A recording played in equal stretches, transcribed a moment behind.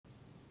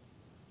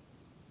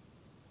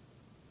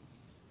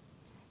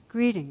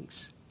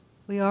Greetings.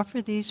 We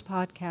offer these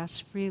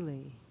podcasts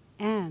freely,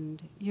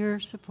 and your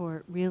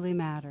support really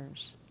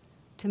matters.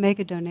 To make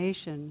a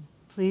donation,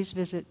 please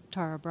visit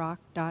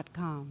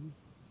tarabrach.com.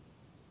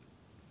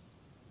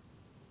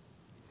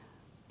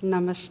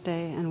 Namaste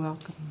and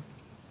welcome.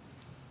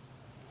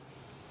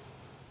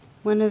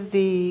 One of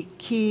the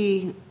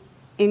key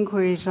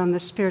inquiries on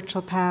the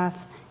spiritual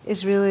path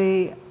is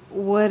really,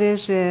 what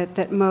is it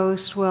that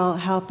most will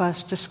help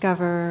us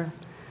discover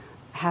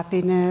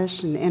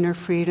happiness and inner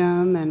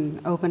freedom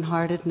and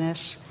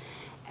open-heartedness?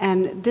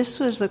 And this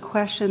was the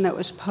question that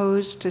was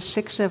posed to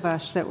 6 of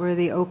us that were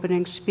the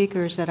opening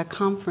speakers at a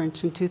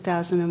conference in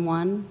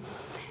 2001.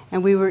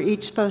 And we were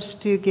each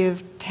supposed to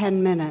give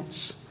 10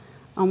 minutes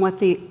on what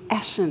the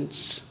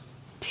essence,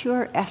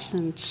 pure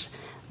essence,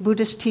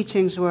 Buddhist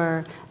teachings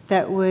were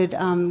that would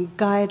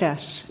guide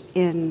us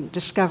in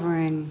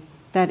discovering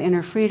that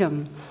inner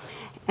freedom.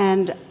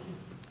 And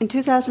in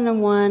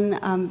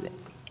 2001,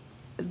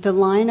 the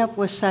lineup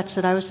was such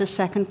that I was the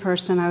second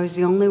person, I was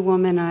the only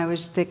woman, and I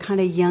was the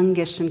kind of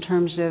youngest in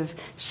terms of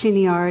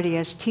seniority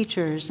as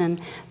teachers. And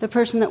the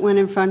person that went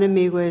in front of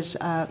me was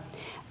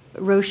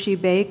Roshi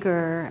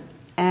Baker,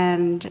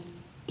 and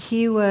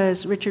he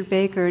was Richard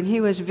Baker, and he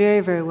was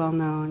very, very well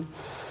known.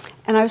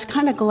 And I was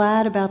kind of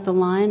glad about the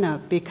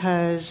lineup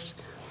because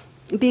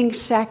being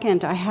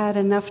second, I had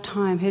enough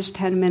time, his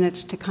 10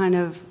 minutes, to kind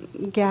of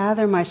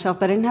gather myself,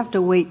 but I didn't have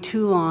to wait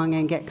too long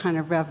and get kind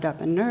of revved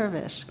up and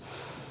nervous.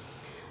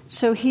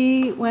 So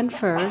he went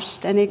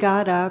first, and he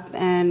got up,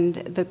 and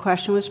the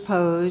question was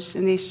posed,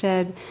 and he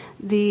said,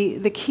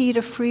 the key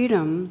to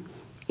freedom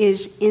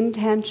is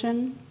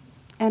intention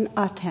and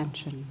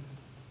attention.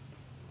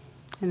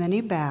 And then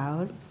he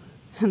bowed,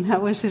 and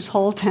that was his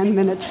whole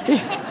 10-minute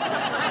speech.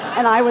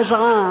 And I was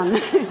on.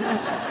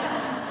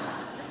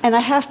 And I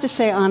have to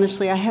say,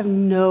 honestly, I have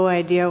no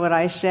idea what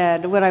I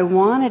said. What I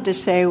wanted to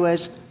say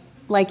was,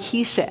 like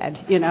he said,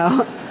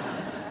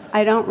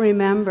 I don't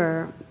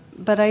remember.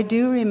 But I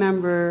do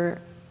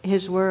remember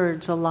his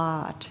words a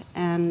lot.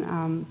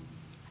 And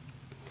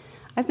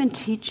I've been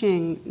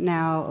teaching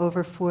now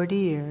over 40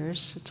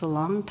 years. It's a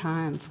long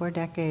time, 4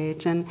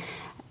 decades. And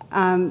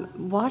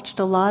watched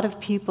a lot of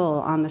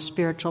people on the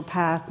spiritual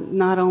path,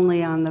 not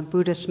only on the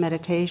Buddhist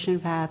meditation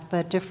path,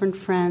 but different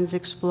friends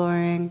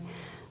exploring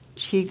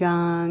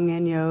Qigong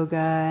and yoga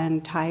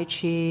and Tai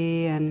Chi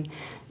and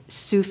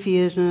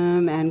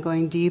Sufism and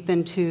going deep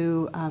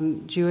into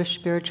Jewish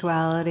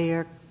spirituality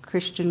or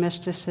Christian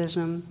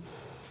mysticism.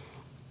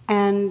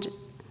 And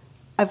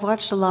I've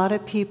watched a lot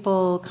of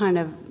people kind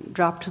of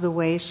drop to the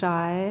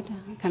wayside,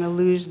 kind of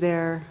lose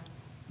their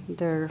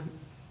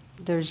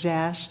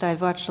zest.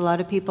 I've watched a lot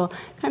of people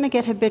kind of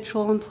get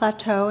habitual and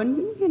plateau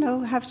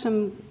and, have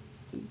some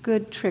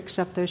good tricks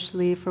up their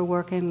sleeve for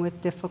working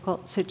with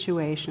difficult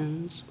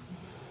situations.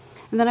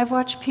 And then I've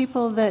watched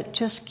people that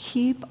just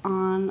keep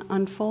on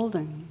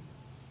unfolding,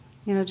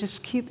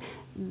 just keep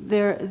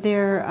their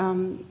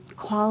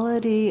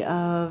quality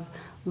of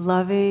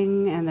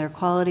loving and their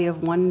quality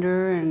of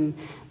wonder and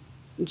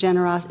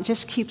generosity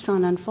just keeps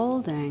on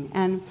unfolding.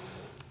 And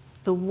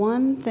the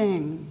one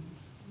thing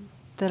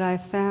that I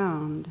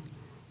found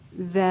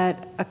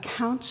that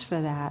accounts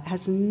for that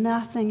has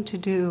nothing to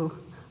do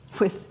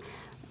with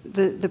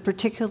the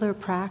particular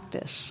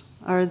practice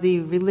or the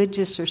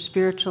religious or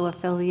spiritual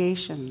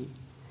affiliation.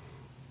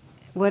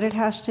 What it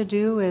has to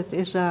do with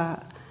is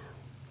a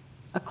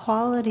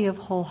quality of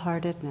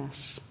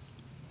wholeheartedness,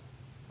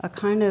 a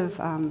kind of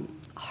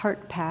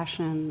heart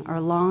passion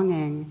or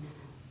longing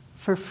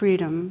for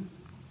freedom,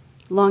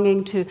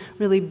 longing to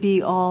really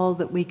be all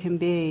that we can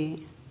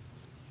be,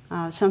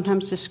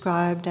 sometimes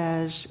described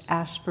as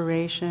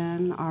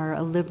aspiration or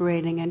a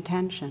liberating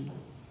intention.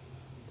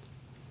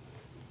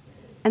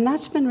 And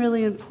that's been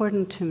really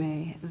important to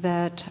me,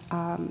 that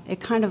it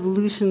kind of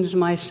loosens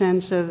my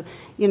sense of,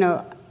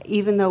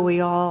 even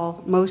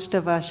though most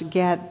of us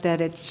get that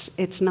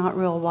it's not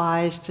real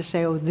wise to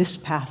say, oh, this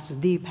path's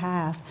the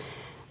path,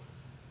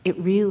 it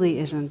really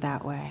isn't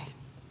that way.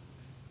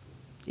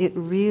 It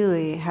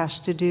really has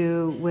to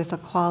do with a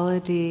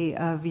quality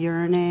of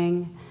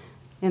yearning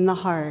in the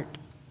heart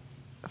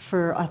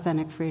for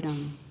authentic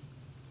freedom.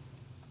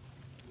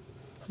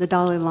 The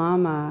Dalai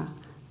Lama,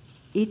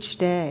 each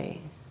day,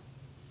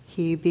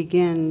 he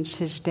begins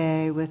his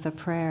day with a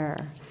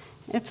prayer.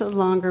 It's a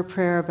longer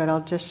prayer, but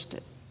I'll just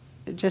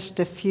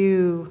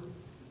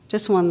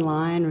one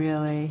line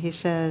really. He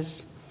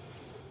says,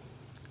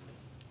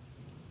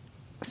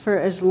 "For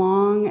as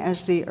long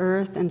as the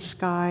earth and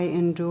sky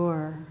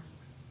endure,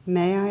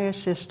 may I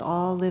assist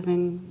all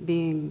living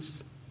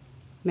beings.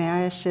 May I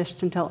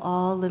assist until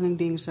all living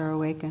beings are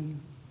awakened."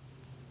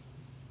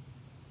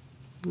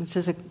 This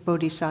is a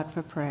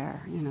bodhisattva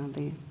prayer,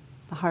 the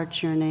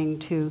heart's yearning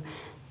to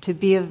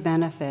be of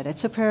benefit.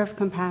 It's a prayer of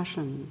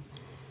compassion.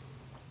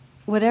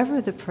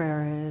 Whatever the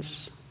prayer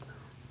is,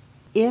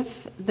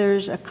 if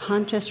there's a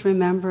conscious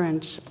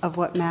remembrance of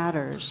what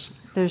matters,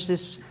 there's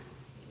this,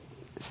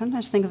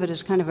 sometimes think of it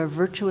as kind of a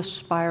virtuous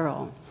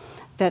spiral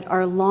that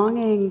our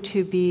longing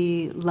to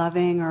be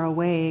loving or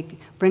awake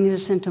brings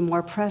us into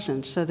more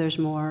presence, so there's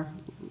more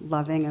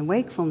loving and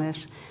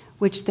wakefulness,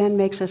 which then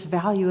makes us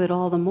value it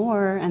all the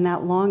more, and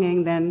that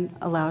longing then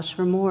allows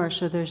for more.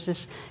 So there's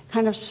this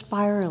kind of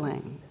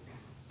spiraling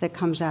that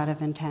comes out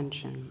of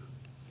intention.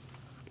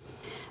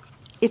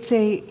 It's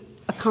a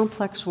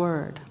complex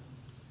word,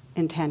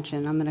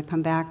 intention. I'm going to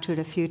come back to it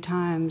a few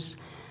times.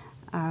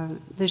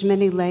 There's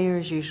many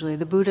layers usually.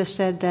 The Buddha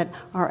said that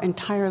our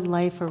entire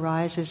life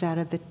arises out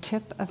of the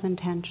tip of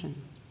intention.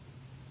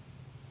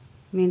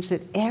 It means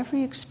that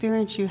every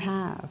experience you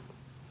have,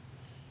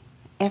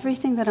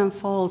 everything that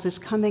unfolds is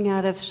coming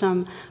out of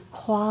some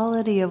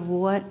quality of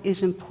what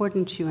is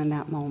important to you in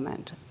that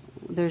moment.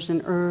 There's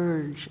an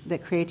urge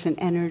that creates an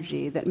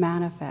energy that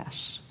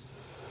manifests.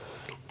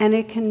 And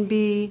it can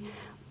be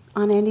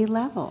on any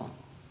level.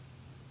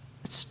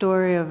 A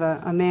story of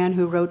a man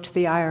who wrote to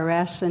the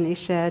IRS and he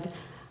said,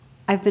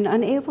 "I've been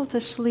unable to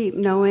sleep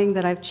knowing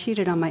that I've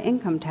cheated on my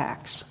income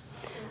tax.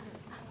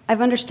 I've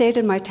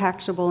understated my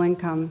taxable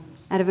income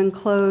and have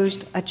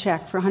enclosed a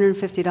check for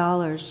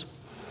 $150.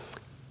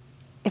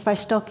 If I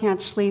still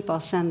can't sleep, I'll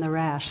send the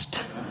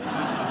rest."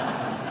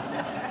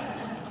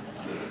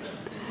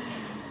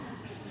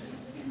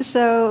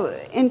 So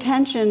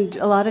intention,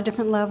 a lot of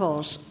different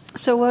levels.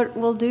 So what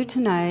we'll do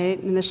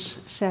tonight in this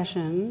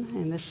session,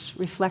 in this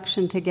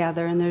reflection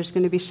together, and there's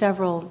going to be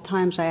several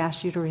times I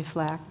ask you to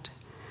reflect,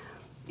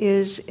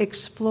 is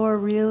explore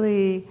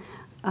really,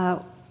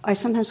 I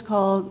sometimes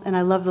call, and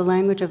I love the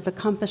language of the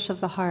compass of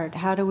the heart.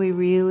 How do we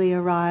really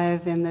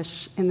arrive in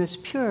this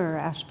pure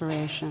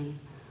aspiration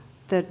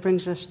that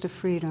brings us to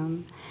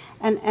freedom?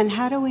 And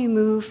how do we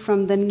move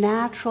from the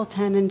natural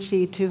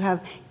tendency to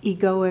have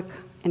egoic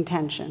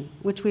intention,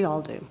 which we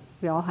all do.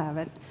 We all have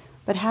it.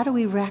 But how do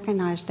we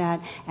recognize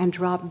that and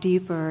drop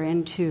deeper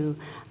into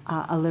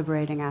a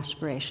liberating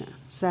aspiration?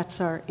 So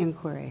that's our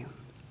inquiry.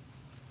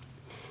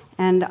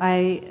 And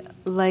I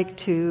like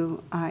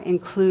to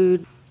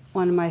include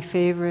one of my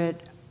favorite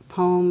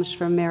poems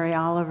from Mary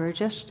Oliver,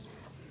 just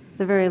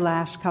the very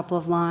last couple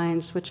of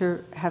lines, which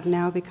have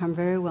now become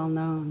very well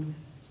known.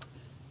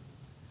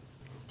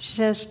 She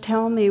says,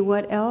 "Tell me,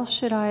 what else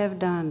should I have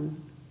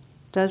done?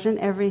 Doesn't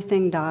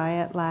everything die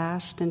at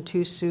last and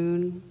too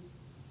soon?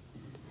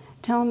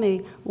 Tell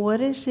me, what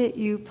is it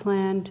you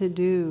plan to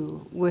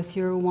do with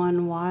your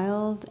one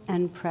wild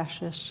and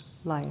precious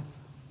life?"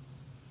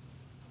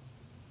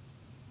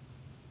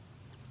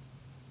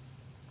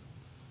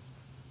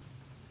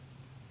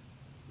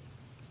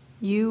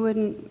 You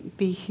wouldn't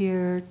be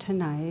here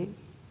tonight,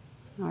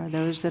 or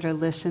those that are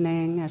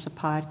listening as a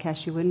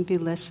podcast, you wouldn't be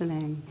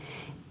listening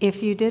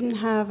if you didn't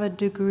have a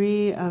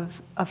degree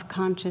of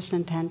conscious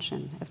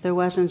intention, if there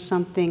wasn't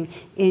something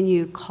in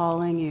you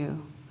calling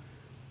you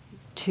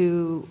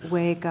to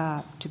wake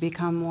up, to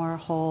become more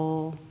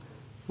whole,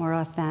 more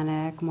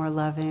authentic, more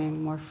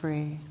loving, more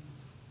free.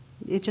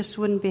 It just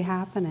wouldn't be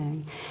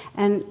happening.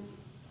 And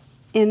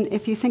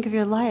if you think of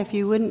your life,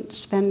 you wouldn't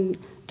spend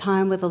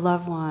time with a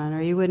loved one,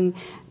 or you wouldn't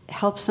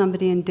help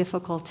somebody in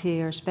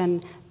difficulty, or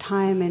spend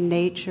time in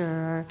nature,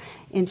 or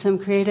in some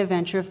creative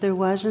venture if there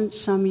wasn't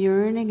some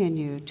yearning in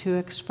you to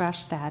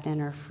express that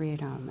inner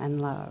freedom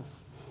and love.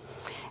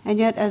 And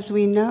yet, as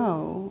we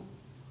know,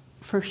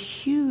 for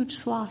huge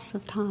swaths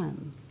of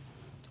time,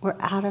 we're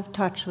out of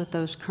touch with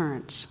those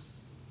currents.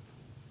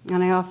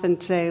 And I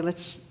often say,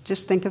 let's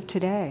just think of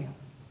today.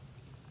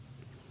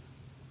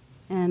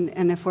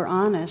 And if we're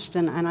honest,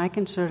 and I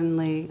can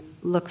certainly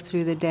look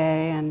through the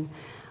day and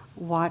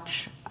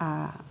watch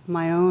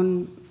my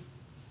own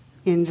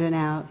ins and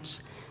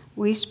outs,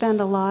 we spend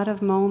a lot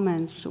of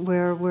moments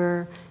where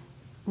we're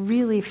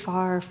really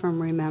far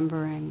from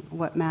remembering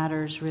what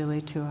matters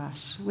really to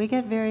us. We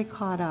get very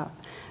caught up,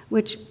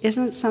 which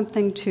isn't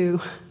something to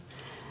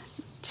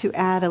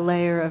add a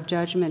layer of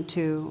judgment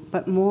to,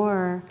 but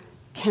more,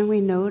 can we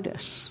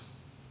notice?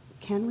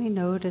 Can we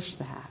notice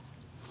that?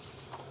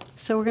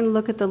 So we're going to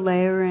look at the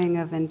layering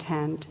of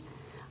intent.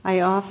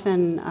 I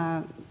often,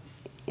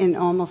 in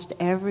almost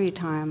every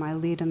time I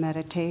lead a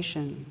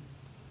meditation,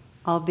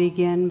 I'll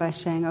begin by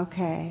saying,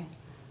 okay,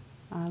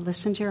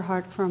 listen to your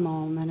heart for a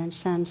moment and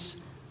sense,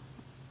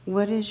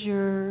 what is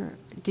your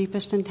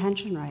deepest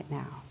intention right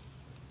now?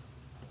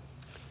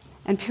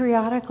 And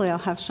periodically I'll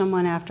have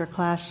someone after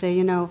class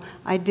say,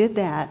 I did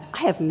that.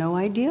 I have no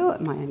idea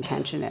what my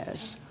intention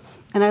is.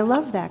 And I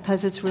love that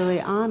because it's really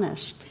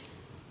honest.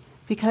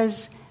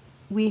 Because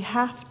we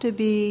have to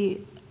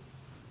be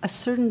a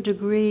certain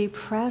degree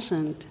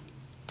present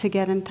to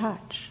get in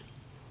touch.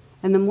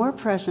 And the more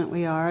present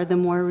we are, the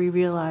more we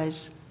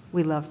realize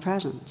we love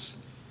presence.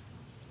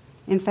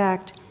 In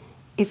fact,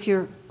 if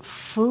you're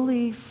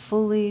fully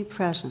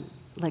present,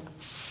 like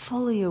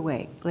fully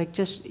awake, like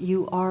just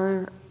you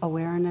are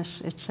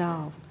awareness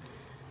itself,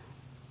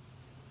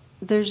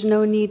 there's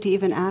no need to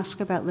even ask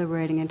about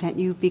liberating intent.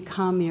 You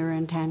become your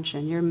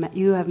intention.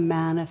 You have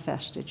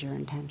manifested your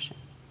intention.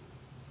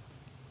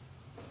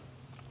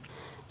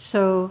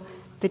 So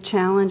the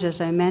challenge, as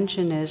I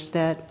mentioned, is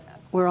that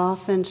we're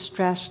often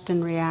stressed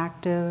and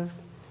reactive,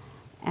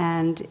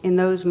 And in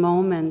those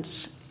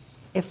moments,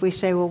 if we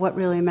say, well, what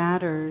really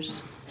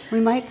matters, we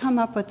might come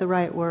up with the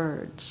right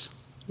words,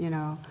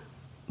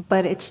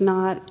 but it's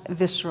not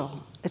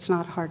visceral, it's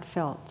not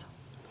heartfelt.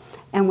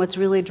 And what's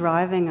really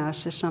driving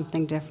us is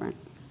something different.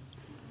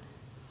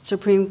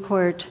 Supreme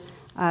Court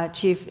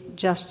Chief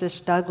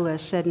Justice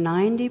Douglas said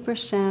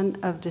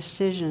 90% of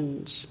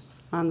decisions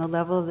on the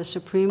level of the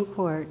Supreme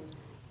Court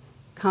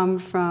come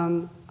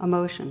from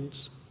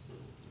emotions.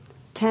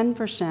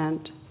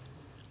 10%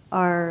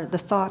 are the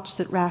thoughts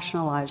that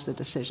rationalize the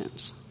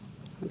decisions.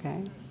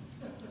 Okay?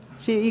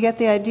 So you get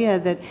the idea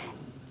that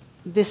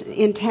this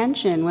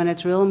intention, when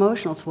it's real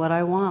emotional, it's what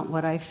I want,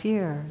 what I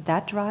fear.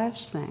 That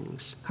drives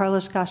things.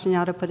 Carlos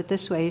Castaneda put it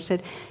this way. He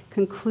said,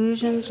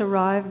 conclusions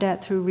arrived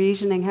at through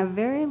reasoning have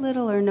very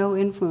little or no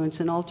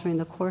influence in altering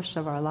the course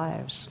of our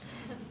lives.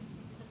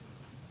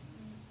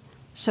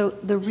 So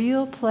the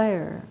real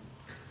player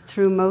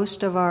through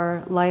most of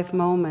our life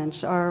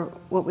moments are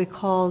what we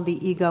call the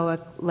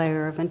egoic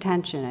layer of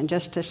intention. And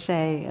just to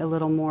say a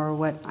little more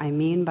what I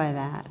mean by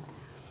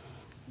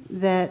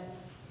that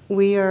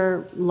we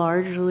are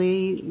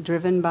largely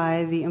driven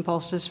by the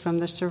impulses from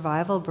the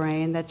survival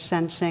brain that's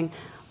sensing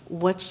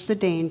what's the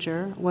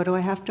danger, what do I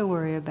have to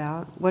worry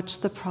about, what's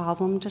the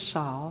problem to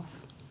solve,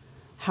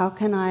 how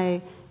can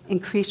I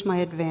increase my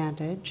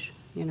advantage,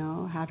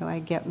 how do I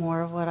get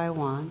more of what I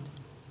want.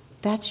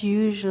 That's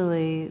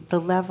usually the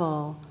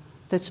level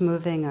that's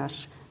moving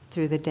us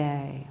through the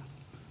day.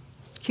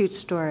 Cute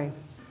story.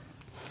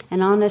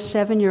 An honest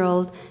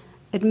 7-year-old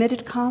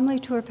admitted calmly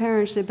to her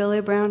parents that Billy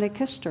Brown had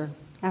kissed her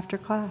after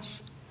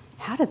class.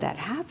 How did that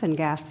happen?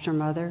 Gasped her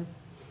mother.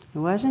 It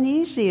wasn't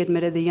easy,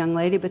 admitted the young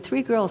lady, but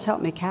 3 girls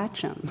helped me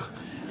catch him.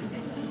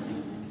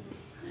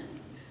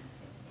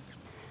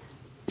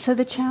 So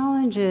the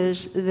challenge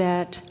is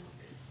that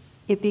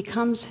it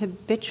becomes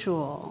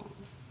habitual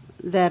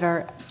that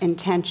our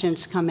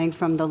intentions coming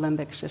from the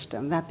limbic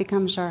system, that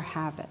becomes our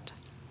habit.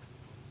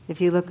 If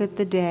you look at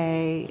the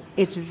day,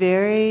 it's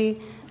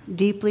very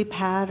deeply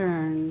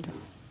patterned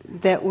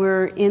that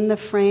we're in the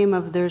frame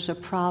of there's a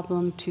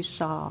problem to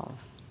solve.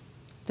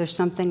 There's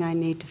something I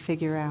need to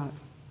figure out.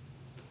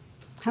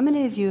 How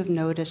many of you have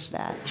noticed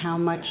that? How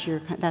much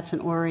that's an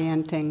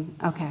orienting,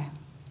 okay,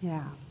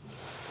 yeah.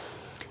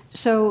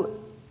 So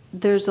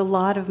there's a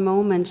lot of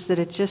moments that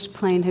it's just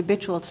plain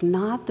habitual. It's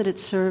not that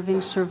it's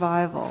serving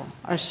survival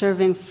or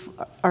serving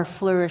our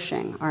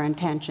flourishing, our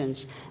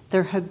intentions.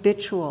 They're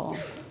habitual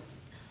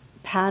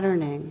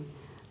patterning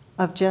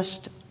of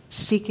just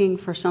seeking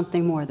for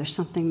something more. There's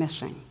something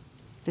missing.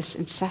 This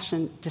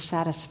incessant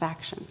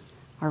dissatisfaction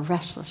or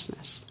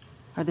restlessness.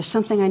 Or there's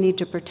something I need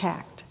to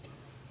protect.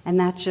 And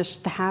that's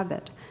just the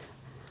habit.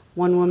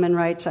 One woman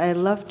writes, I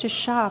love to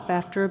shop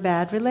after a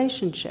bad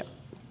relationship.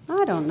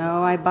 I don't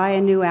know, I buy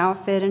a new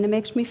outfit and it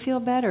makes me feel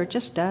better. It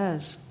just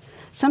does.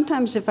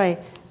 Sometimes if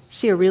I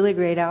see a really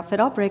great outfit,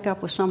 I'll break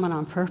up with someone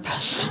on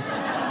purpose.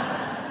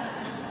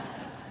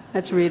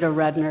 That's Rita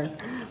Rudner.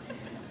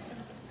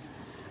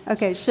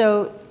 Okay,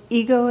 so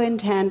ego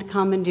intent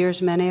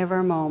commandeers many of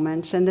our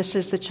moments, and this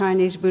is the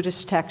Chinese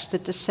Buddhist text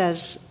that just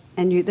says,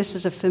 this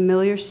is a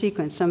familiar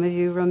sequence, some of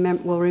you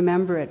will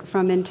remember it,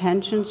 from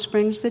intention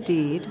springs the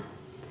deed,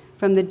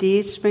 from the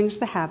deed springs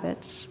the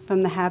habits,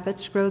 from the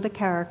habits grow the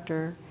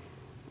character,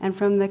 and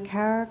from the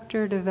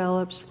character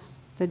develops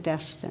the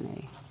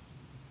destiny.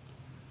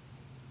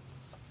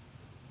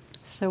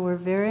 So we're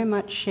very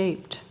much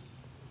shaped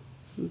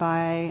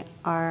by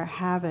our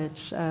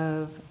habits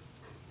of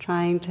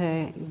trying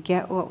to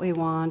get what we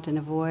want and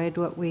avoid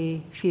what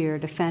we fear,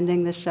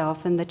 defending the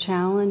self. And the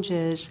challenge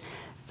is,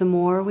 the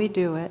more we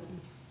do it,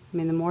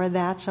 the more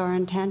that's our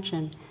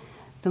intention,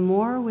 the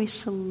more we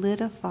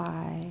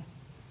solidify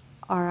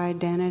our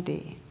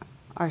identity,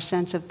 our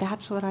sense of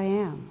that's what I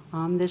am.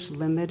 I'm this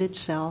limited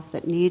self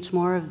that needs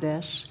more of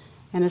this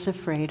and is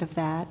afraid of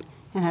that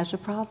and has a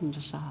problem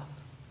to solve.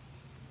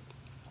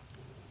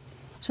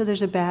 So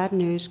there's a bad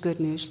news, good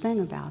news thing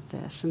about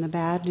this. And the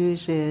bad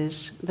news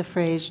is the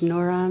phrase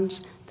neurons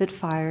that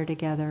fire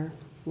together,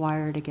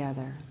 wire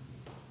together.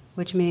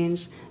 Which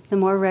means the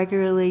more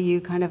regularly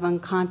you kind of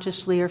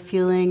unconsciously are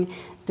feeling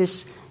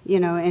this,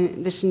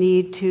 and this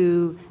need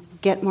to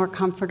get more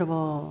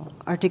comfortable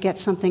or to get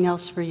something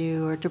else for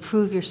you or to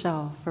prove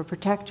yourself or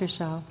protect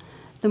yourself,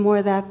 the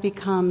more that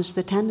becomes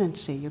the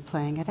tendency. You're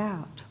playing it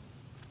out.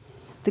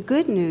 The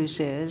good news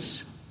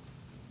is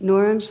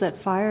neurons that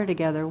fire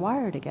together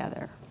wire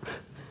together,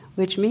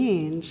 which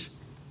means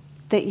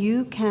that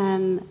you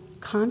can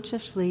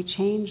consciously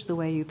change the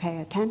way you pay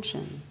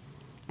attention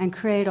and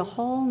create a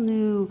whole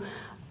new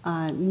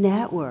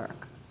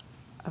network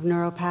of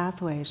neural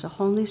pathways, a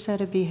whole new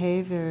set of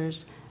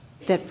behaviors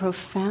that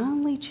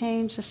profoundly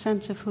change the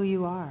sense of who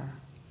you are.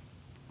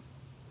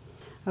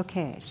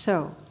 Okay,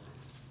 so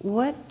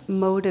what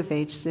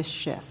motivates this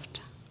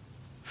shift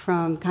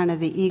from kind of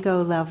the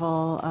ego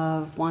level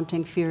of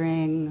wanting,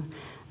 fearing,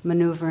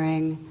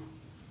 maneuvering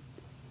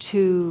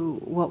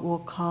to what we'll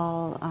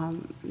call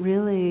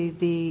really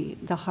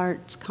the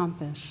heart's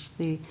compass,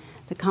 the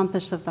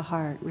compass of the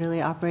heart,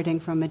 really operating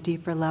from a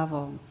deeper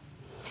level?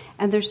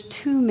 And there's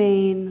two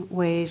main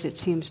ways it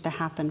seems to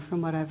happen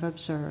from what I've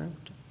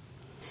observed.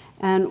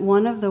 And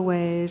one of the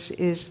ways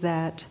is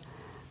that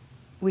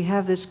we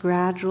have this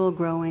gradual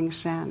growing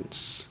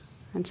sense,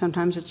 and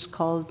sometimes it's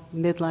called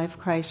midlife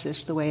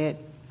crisis, the way it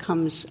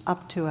comes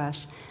up to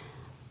us,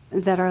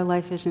 that our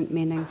life isn't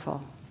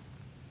meaningful,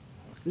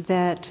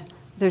 that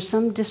there's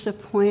some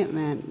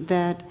disappointment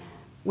that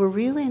we're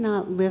really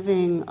not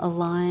living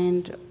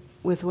aligned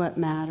with what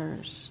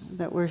matters,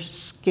 that we're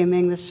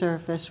skimming the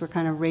surface, we're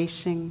kind of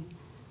racing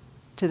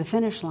to the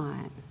finish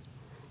line.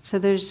 So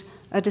there's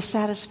a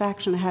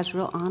dissatisfaction that has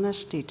real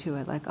honesty to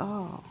it, like,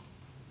 oh,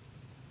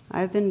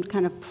 I've been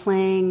kind of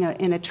playing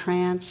in a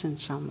trance in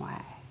some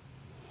way.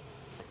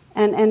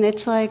 And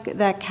it's like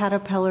that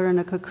caterpillar in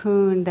a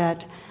cocoon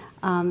that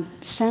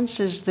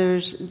senses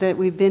that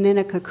we've been in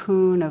a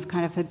cocoon of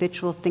kind of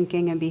habitual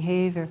thinking and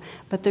behavior,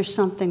 but there's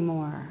something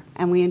more,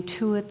 and we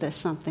intuit this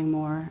something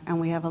more, and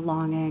we have a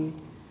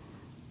longing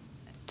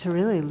to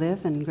really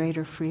live in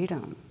greater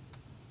freedom,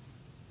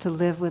 to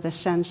live with a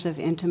sense of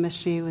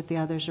intimacy with the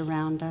others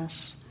around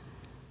us,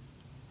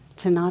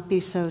 to not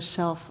be so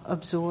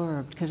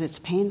self-absorbed because it's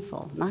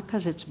painful, not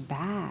because it's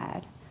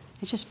bad,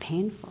 it's just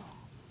painful.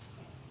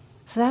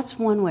 So that's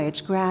one way,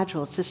 it's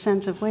gradual, it's a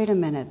sense of, wait a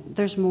minute,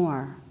 there's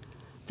more.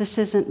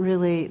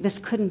 This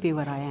couldn't be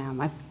what I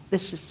am.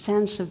 This is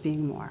sense of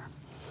being more.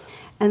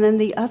 And then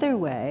the other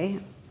way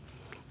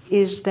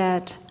is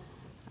that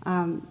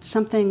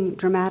something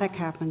dramatic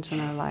happens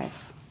in our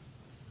life.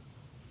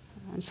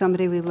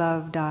 Somebody we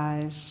love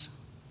dies.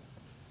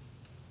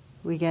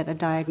 We get a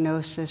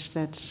diagnosis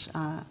that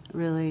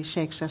really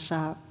shakes us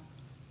up.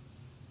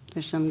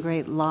 There's some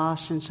great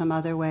loss in some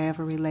other way of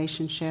a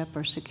relationship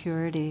or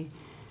security.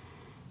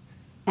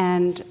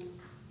 And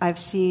I've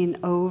seen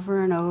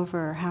over and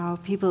over how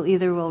people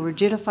either will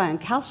rigidify and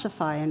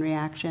calcify in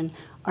reaction,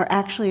 or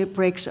actually it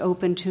breaks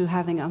open to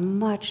having a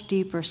much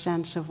deeper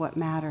sense of what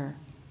matter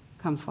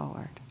come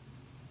forward.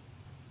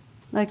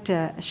 I'd like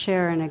to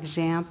share an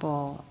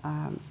example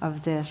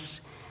of this.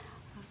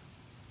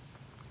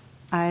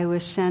 I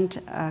was sent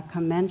a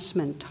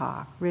commencement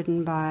talk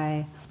written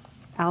by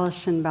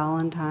Allison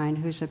Ballantyne,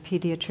 who's a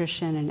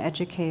pediatrician and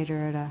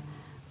educator at a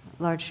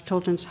large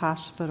children's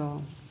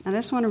hospital. And I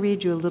just want to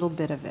read you a little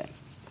bit of it.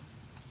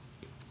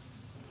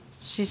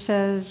 She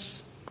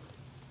says,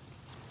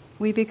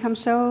 "We become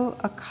so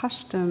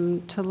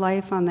accustomed to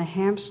life on the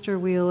hamster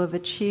wheel of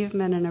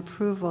achievement and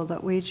approval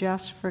that we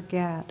just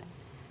forget.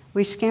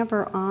 We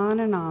scamper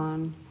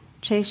on,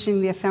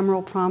 chasing the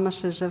ephemeral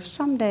promises of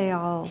someday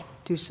I'll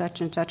do such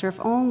and such, or if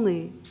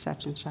only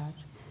such and such.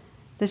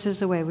 This is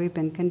the way we've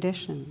been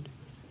conditioned.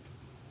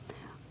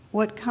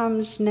 What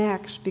comes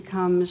next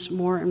becomes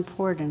more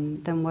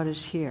important than what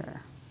is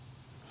here.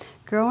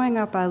 Growing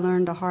up, I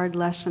learned a hard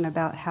lesson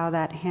about how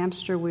that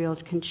hamster wheel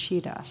can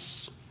cheat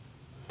us.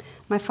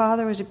 My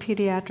father was a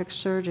pediatric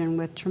surgeon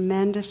with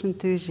tremendous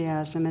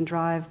enthusiasm and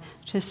drive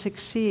to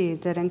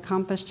succeed that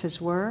encompassed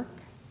his work,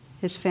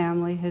 his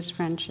family, his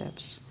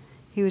friendships.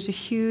 He was a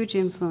huge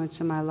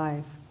influence in my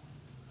life.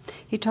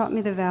 He taught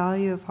me the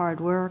value of hard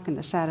work and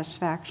the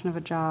satisfaction of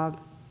a job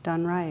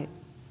done right.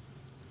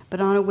 But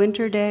on a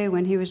winter day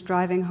when he was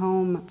driving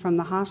home from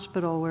the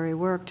hospital where he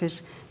worked,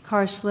 his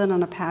car slid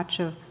on a patch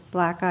of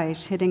black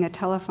ice, hitting a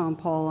telephone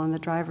pole on the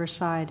driver's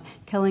side,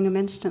 killing him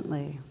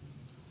instantly.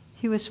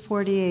 He was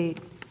 48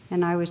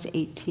 and I was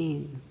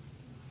 18.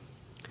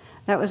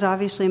 That was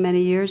obviously many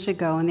years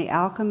ago, and the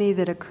alchemy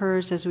that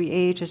occurs as we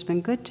age has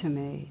been good to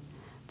me.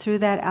 Through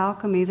that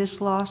alchemy,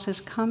 this loss has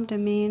come to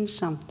mean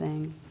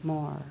something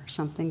more,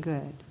 something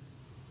good.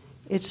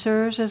 It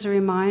serves as a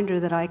reminder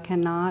that I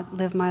cannot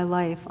live my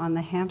life on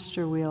the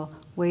hamster wheel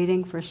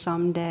waiting for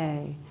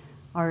someday,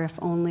 or if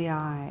only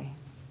I.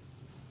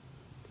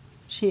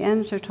 She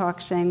ends her talk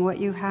saying, what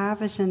you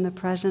have is in the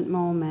present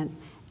moment,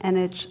 and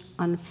it's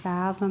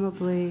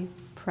unfathomably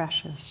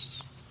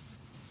precious.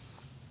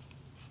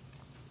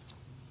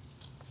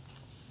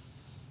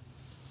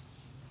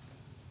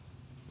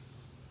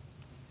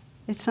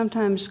 It's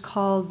sometimes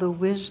called the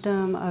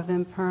wisdom of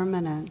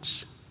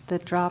impermanence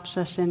that drops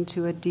us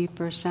into a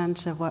deeper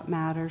sense of what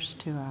matters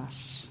to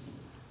us.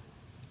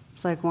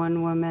 It's like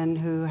one woman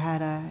who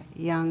had a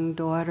young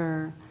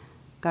daughter,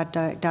 got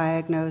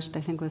diagnosed,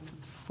 I think, with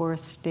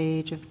 4th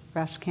stage of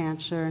breast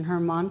cancer, and her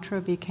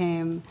mantra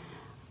became,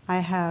 I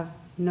have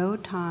no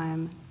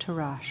time to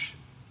rush.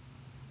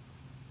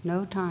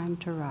 No time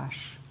to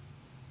rush.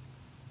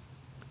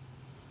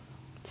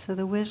 So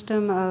the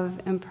wisdom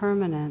of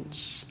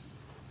impermanence.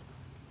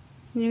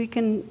 We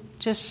can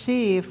just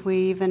see, if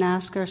we even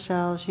ask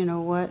ourselves,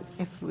 what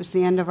if it was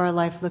the end of our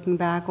life, looking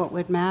back, what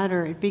would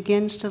matter? It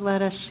begins to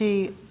let us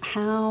see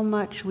how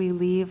much we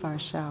leave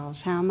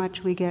ourselves, how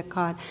much we get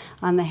caught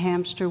on the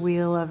hamster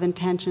wheel of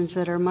intentions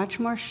that are much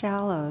more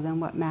shallow than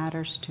what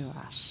matters to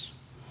us.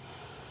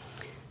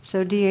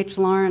 So D.H.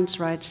 Lawrence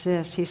writes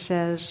this. He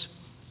says,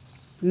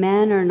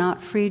 men are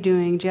not free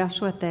doing just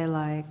what they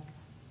like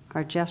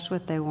or just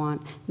what they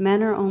want.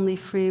 Men are only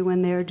free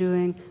when they're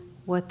doing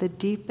what the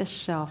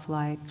deepest self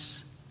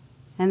likes.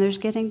 And there's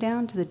getting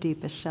down to the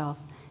deepest self.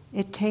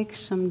 it takes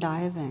some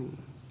diving.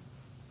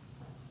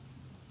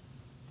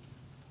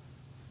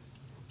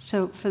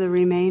 So for the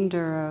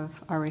remainder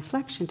of our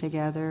reflection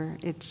together,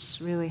 it's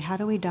really, how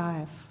do we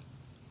dive?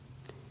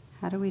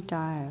 How do we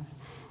dive?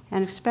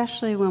 And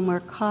especially when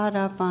we're caught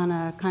up on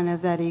a kind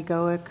of that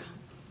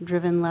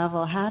egoic-driven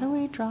level, how do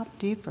we drop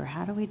deeper?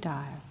 How do we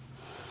dive?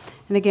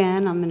 And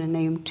again, I'm going to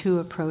name two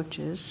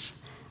approaches.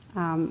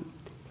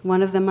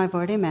 One of them I've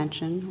already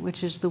mentioned,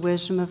 which is the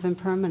wisdom of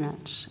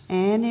impermanence.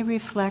 Any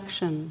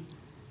reflection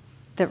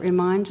that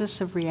reminds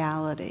us of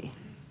reality.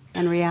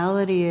 And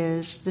reality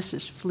is, this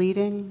is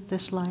fleeting,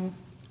 this life.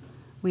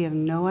 We have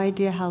no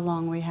idea how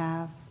long we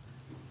have.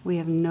 We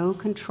have no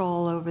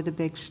control over the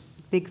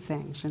big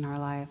things in our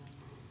life.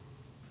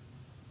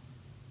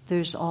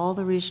 There's all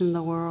the reason in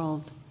the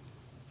world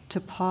to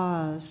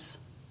pause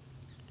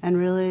and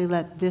really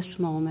let this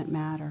moment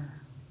matter.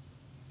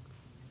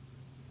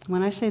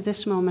 When I say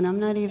this moment, I'm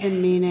not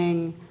even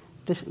meaning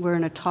this, we're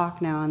in a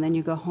talk now and then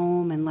you go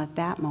home and let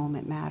that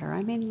moment matter.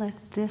 I mean, let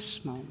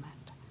this moment.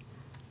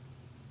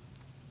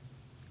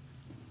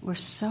 We're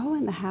so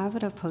in the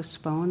habit of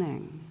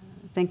postponing,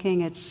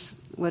 thinking it's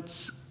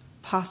what's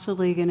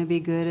possibly going to be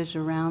good is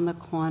around the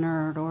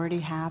corner or it already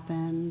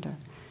happened.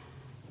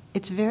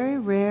 It's very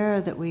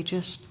rare that we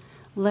just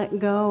let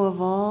go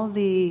of all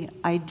the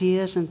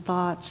ideas and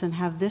thoughts and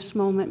have this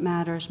moment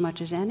matter as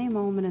much as any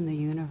moment in the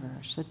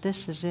universe, that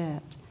this is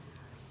it.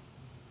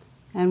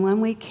 And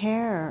when we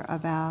care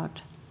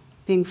about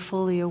being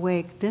fully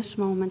awake, this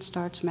moment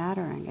starts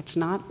mattering. It's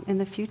not in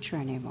the future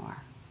anymore.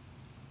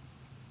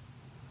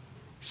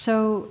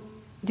 So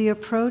the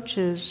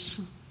approaches,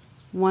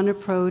 one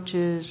approach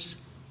is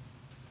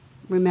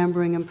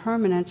remembering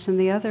impermanence, and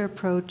the other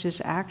approach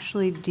is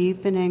actually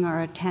deepening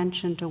our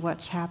attention to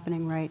what's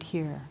happening right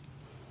here.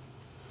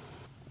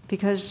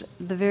 Because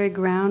the very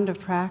ground of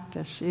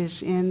practice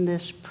is in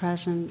this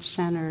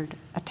present-centered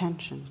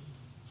attention.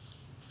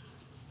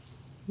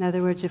 In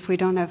other words, if we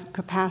don't have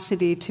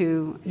capacity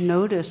to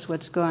notice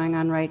what's going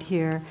on right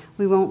here,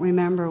 we won't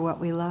remember what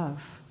we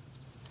love.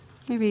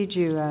 Let me read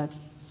you a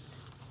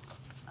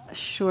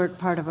short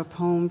part of a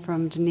poem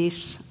from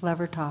Denise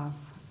Levertov.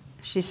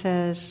 She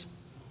says,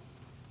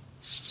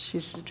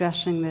 she's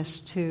addressing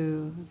this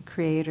to the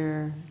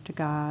Creator, to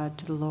God,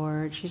 to the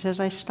Lord. She says,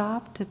 I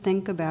stop to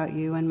think about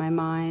you and my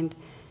mind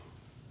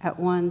at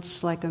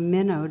once like a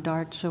minnow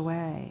darts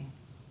away,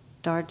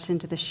 darts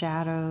into the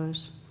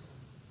shadows,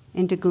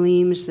 into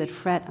gleams that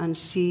fret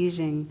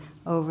unceasing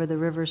over the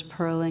river's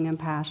purling and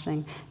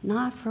passing.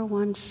 Not for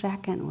 1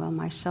 second will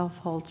myself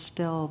hold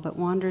still, but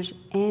wanders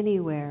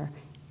anywhere,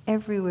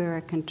 everywhere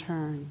it can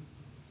turn.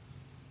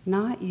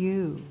 Not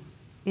you,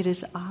 it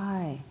is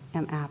I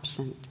am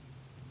absent.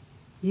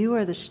 You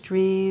are the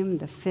stream,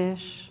 the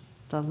fish,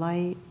 the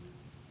light,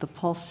 the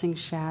pulsing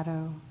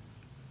shadow.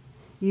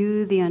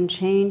 You, the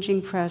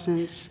unchanging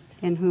presence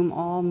in whom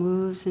all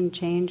moves and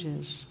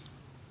changes.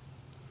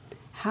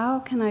 How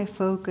can I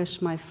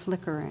focus my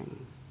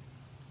flickering,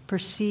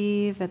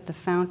 perceive at the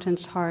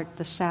fountain's heart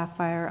the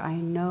sapphire I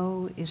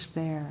know is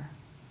there?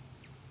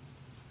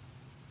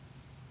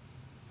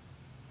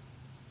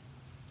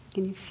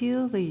 Can you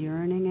feel the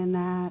yearning in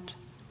that?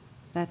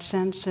 That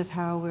sense of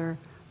how we're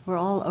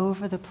all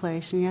over the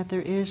place, and yet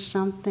there is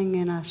something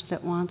in us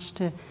that wants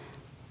to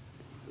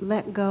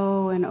let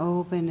go and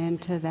open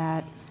into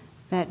that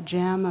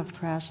gem of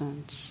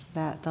presence,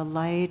 that the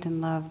light and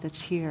love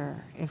that's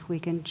here, if we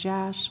can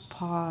just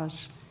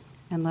pause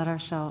and let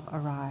ourselves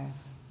arrive.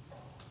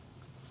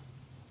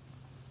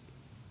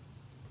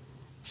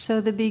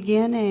 So the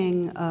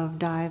beginning of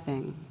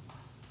diving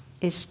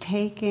is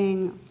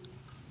taking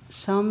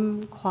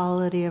some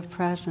quality of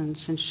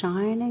presence and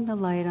shining the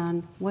light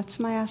on what's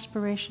my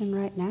aspiration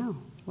right now,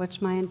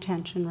 what's my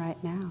intention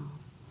right now.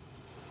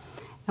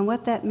 And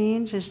what that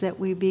means is that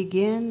we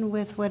begin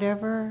with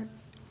whatever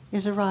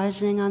is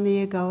arising on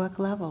the egoic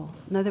level.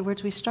 In other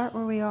words, we start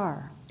where we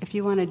are. If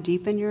you want to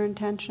deepen your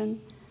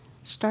intention,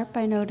 start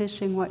by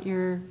noticing what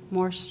your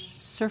more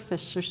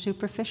surface or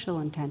superficial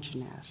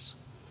intention is.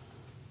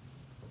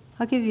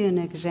 I'll give you an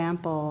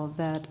example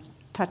that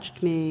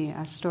touched me.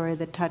 A story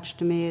that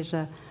touched me is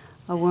a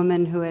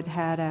woman who had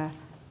had a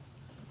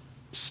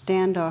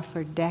standoff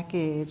for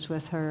decades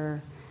with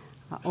her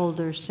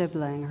older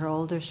sibling, her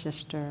older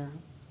sister.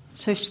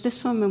 So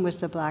this woman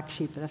was the black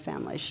sheep of the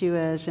family. She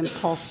was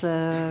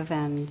impulsive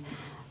and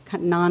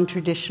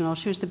non-traditional.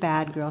 She was the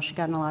bad girl. She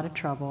got in a lot of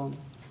trouble.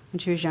 When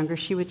she was younger,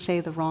 she would say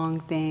the wrong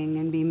thing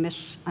and be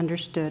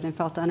misunderstood and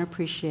felt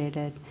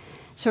unappreciated.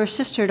 So her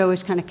sister had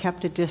always kind of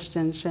kept a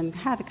distance and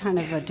had a kind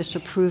of a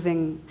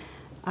disapproving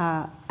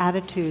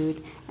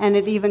attitude. And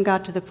it even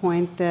got to the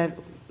point that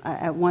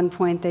at one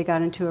point they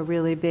got into a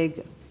really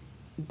big,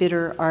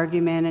 bitter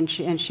argument,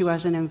 and she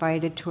wasn't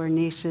invited to her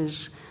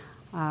niece's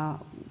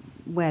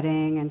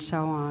wedding and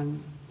so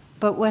on.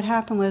 But what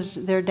happened was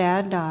their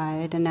dad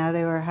died, and now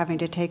they were having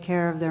to take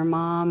care of their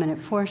mom, and it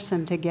forced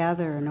them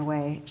together in a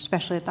way,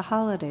 especially at the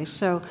holidays.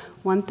 So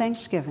one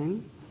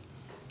Thanksgiving,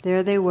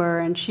 there they were,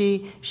 and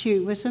she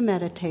was a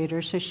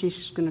meditator, so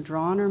she's going to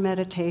draw on her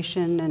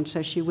meditation, and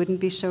so she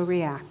wouldn't be so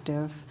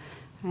reactive.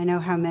 I know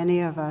how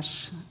many of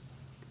us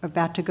are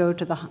about to go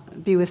to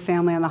be with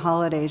family on the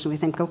holidays, and we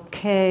think,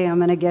 okay, I'm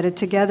going to get it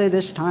together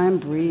this time,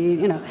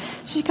 breathe,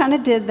 She kind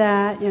of did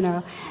that,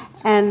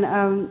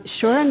 And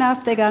sure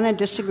enough, they got in a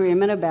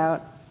disagreement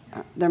about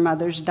their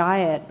mother's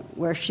diet,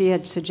 where she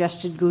had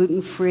suggested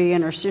gluten-free,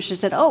 and her sister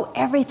said, oh,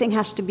 everything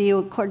has to be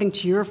according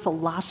to your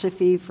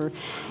philosophy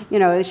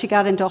she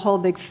got into a whole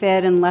big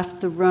fit and left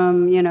the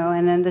room,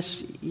 and then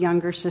this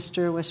younger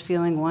sister was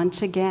feeling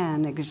once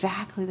again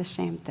exactly the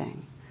same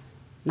thing.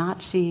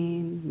 Not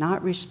seen,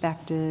 not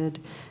respected,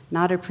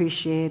 not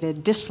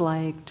appreciated,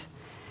 disliked.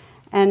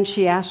 And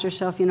she asked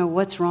herself,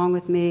 what's wrong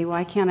with me?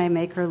 Why can't I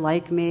make her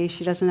like me?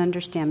 She doesn't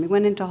understand me.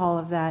 Went into all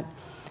of that.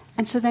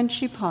 And so then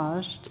she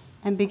paused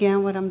and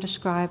began what I'm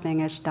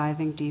describing as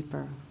diving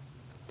deeper.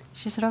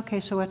 She said, okay,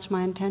 so what's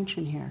my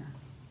intention here?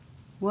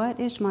 What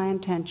is my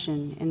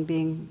intention in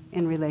being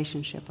in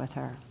relationship with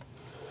her?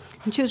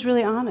 And she was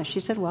really honest. She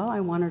said, well,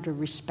 I want her to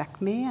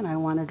respect me, and I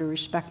want her to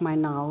respect my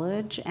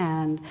knowledge,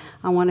 and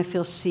I want to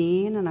feel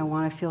seen, and I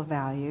want to feel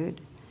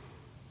valued.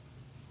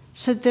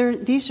 So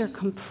these are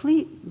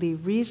completely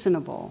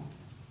reasonable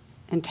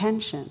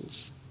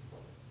intentions.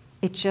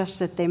 It's just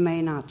that they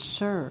may not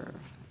serve.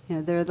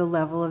 They're the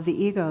level of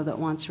the ego that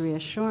wants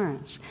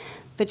reassurance.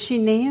 But she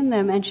named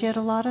them, and she had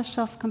a lot of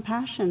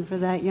self-compassion for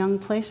that young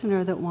place in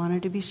her that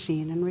wanted to be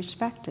seen and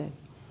respected.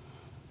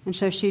 And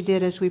so she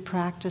did, as we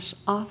practice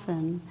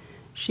often,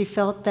 she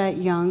felt that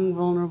young,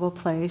 vulnerable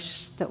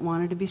place that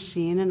wanted to be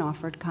seen and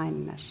offered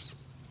kindness.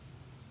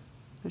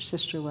 Her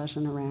sister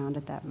wasn't around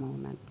at that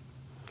moment.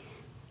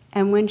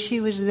 And when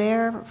she was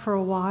there for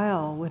a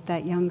while with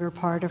that younger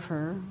part of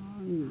her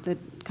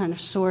that kind of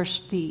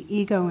sourced the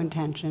ego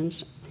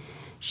intentions,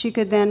 she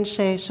could then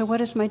say, so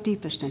what is my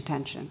deepest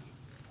intention?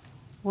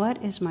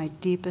 What is my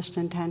deepest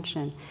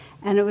intention?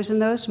 And it was in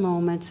those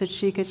moments that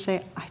she could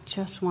say, I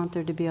just want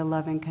there to be a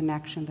loving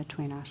connection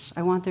between us.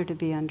 I want there to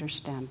be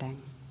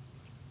understanding.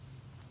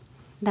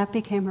 That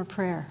became her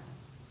prayer.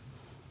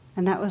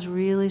 And that was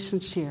really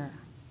sincere.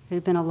 It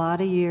had been a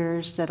lot of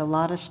years that a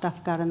lot of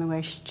stuff got in the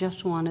way. She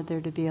just wanted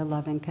there to be a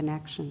loving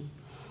connection.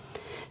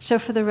 So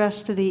for the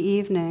rest of the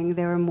evening,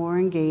 they were more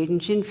engaged,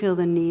 and she didn't feel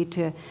the need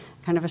to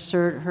kind of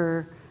assert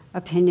her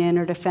opinion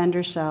or defend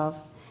herself.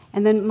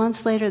 And then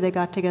months later, they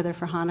got together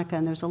for Hanukkah,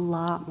 and there's a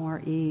lot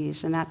more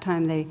ease. And that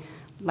time, they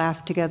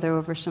laughed together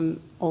over some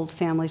old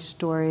family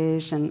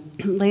stories. And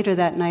later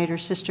that night, her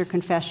sister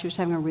confessed she was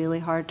having a really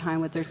hard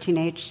time with her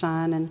teenage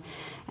son, and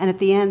at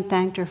the end,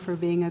 thanked her for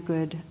being a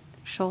good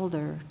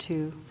shoulder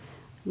to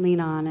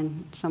lean on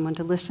and someone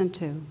to listen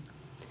to.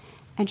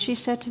 And she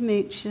said to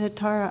me, she said,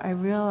 Tara, I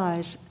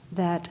realize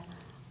that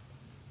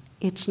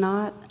it's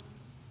not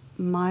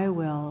my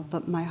will,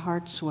 but my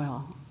heart's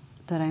will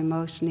that I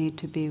most need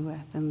to be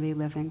with and be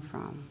living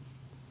from.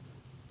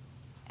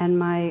 And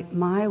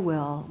my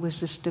will was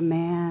this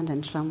demand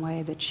in some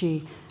way that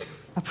she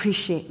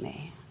appreciate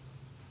me,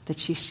 that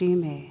she see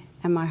me.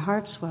 And my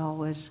heart's will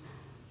was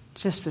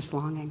just this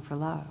longing for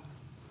love.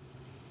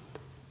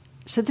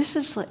 So this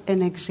is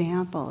an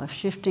example of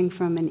shifting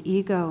from an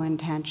ego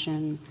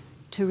intention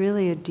to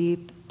really a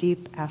deep,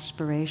 deep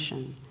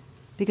aspiration.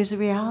 Because the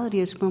reality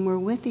is when we're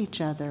with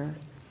each other,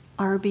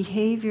 our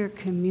behavior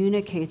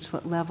communicates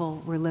what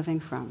level we're living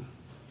from.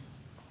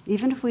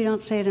 Even if we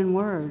don't say it in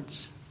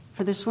words.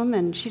 For this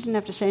woman, she didn't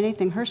have to say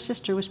anything. Her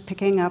sister was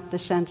picking up the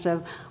sense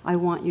of, I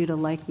want you to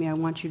like me, I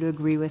want you to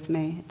agree with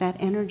me. That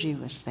energy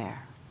was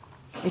there.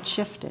 It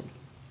shifted.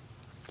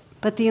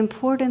 But the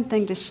important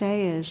thing to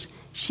say is,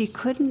 she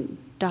couldn't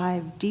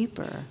dive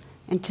deeper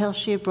until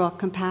she had brought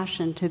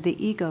compassion to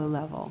the ego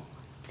level.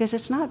 Because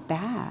it's not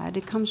bad.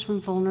 It comes from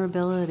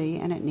vulnerability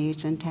and it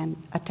needs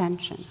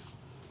attention.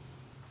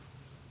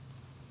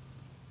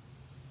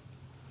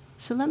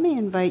 So let me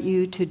invite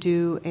you to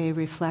do a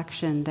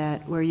reflection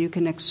where you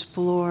can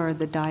explore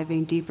the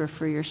diving deeper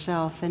for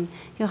yourself. And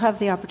you'll have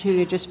the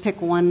opportunity to just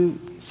pick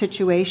one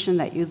situation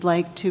that you'd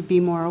like to be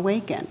more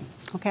awake in.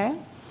 Okay?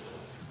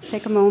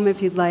 Take a moment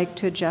if you'd like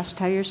to adjust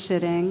how you're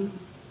sitting.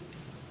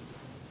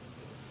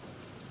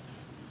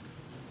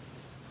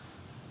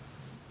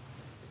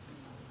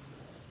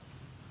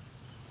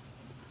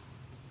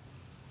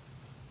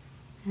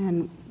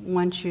 And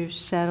once you've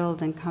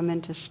settled and come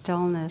into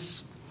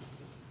stillness,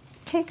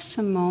 take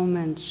some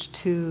moments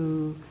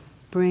to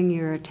bring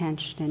your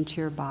attention into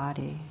your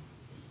body.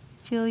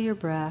 Feel your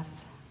breath.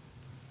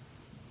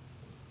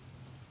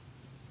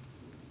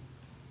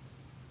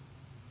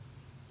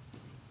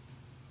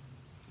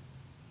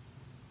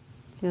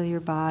 Feel your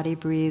body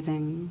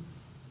breathing.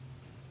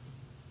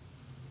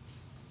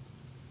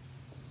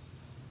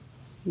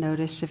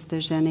 Notice if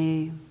there's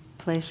any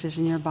places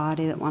in your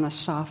body that want to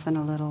soften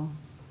a little.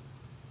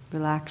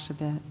 Relax a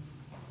bit.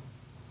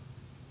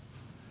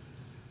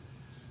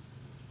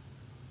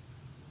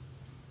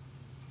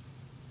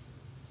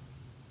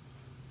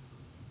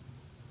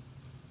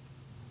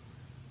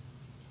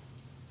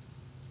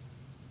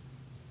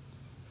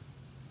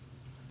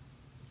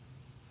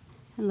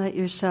 And let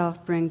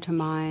yourself bring to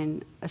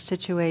mind a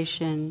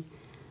situation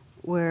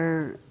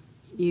where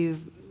you've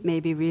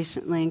maybe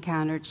recently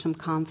encountered some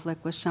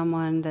conflict with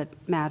someone that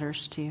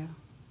matters to you.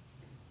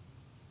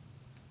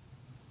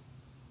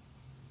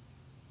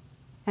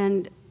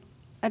 And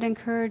I'd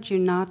encourage you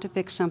not to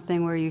pick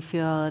something where you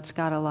feel it's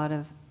got a lot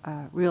of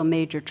real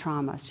major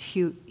trauma, it's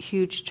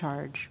huge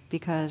charge,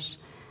 because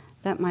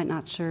that might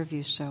not serve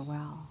you so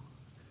well.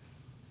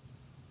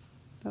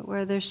 But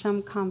where there's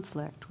some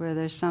conflict, where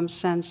there's some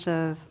sense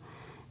of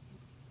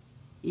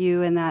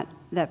you and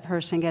that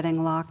person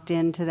getting locked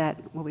into that,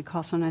 what we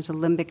call sometimes a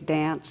limbic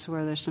dance,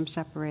 where there's some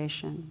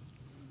separation.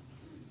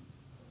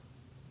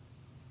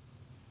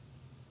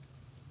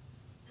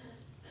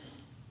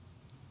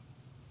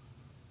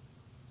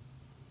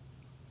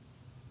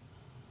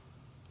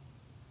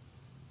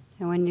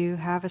 And when you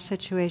have a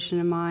situation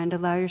in mind,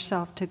 allow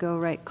yourself to go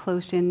right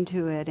close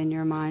into it in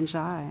your mind's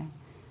eye.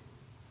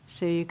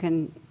 So you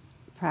can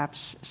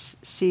perhaps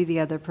see the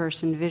other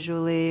person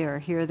visually or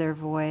hear their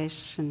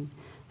voice and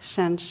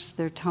sense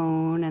their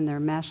tone and their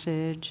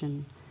message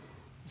and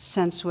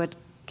sense what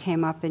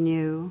came up in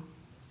you,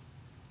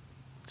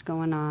 what's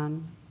going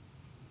on.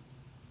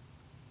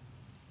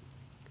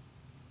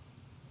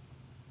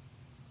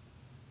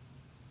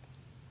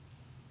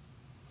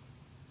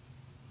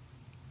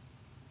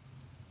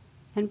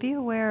 And be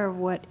aware of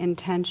what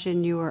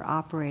intention you are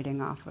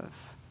operating off of.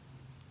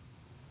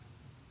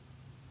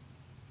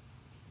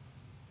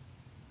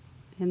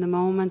 In the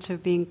moments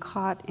of being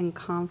caught in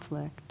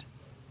conflict,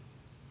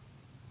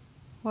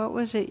 what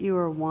was it you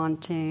were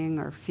wanting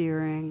or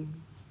fearing,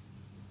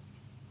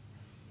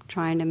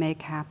 trying to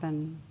make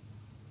happen?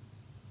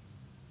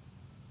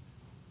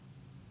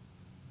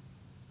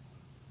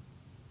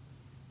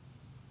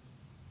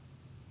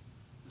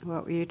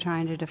 What were you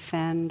trying to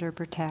defend or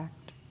protect?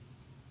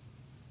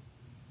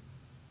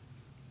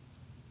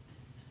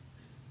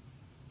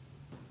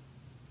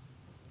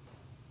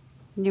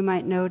 And you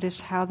might notice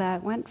how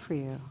that went for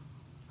you,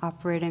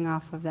 operating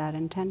off of that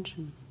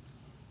intention.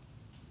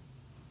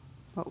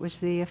 What was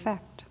the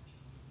effect?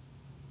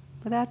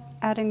 Without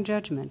adding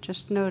judgment,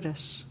 just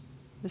notice.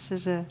 This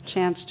is a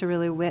chance to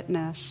really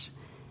witness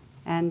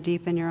and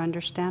deepen your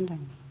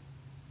understanding.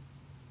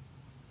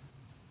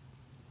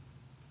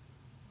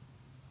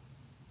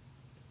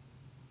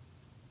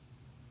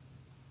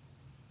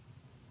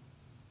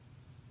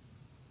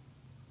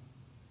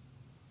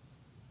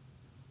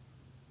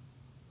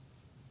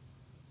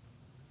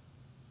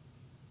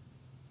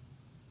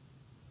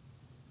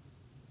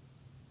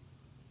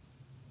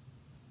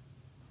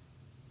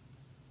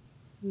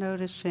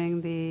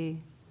 Noticing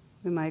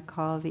we might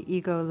call the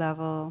ego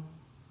level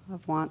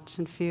of wants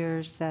and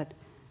fears that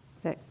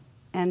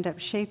end up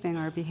shaping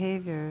our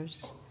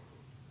behaviors.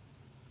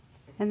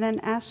 And then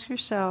ask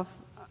yourself,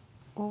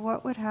 well,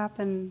 what would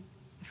happen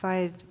if I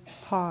had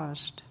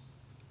paused?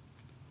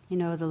 You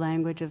know, the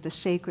language of the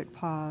sacred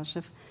pause.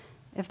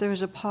 If there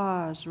was a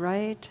pause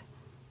right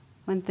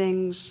when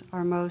things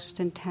are most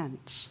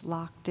intense,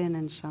 locked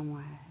in some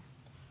way.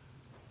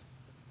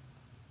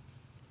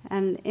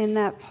 And in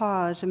that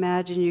pause,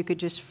 imagine you could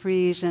just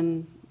freeze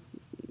and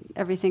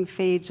everything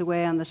fades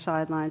away on the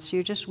sidelines. So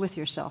you're just with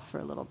yourself for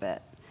a little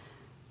bit.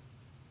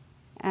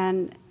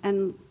 And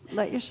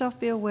let yourself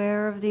be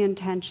aware of the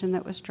intention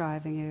that was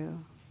driving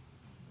you.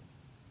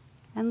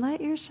 And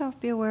let yourself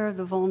be aware of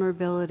the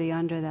vulnerability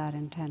under that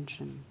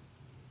intention.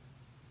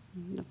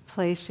 The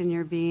place in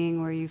your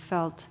being where you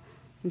felt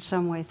in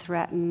some way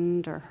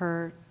threatened or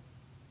hurt,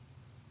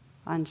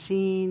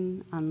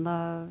 unseen,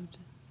 unloved,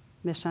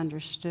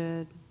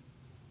 misunderstood.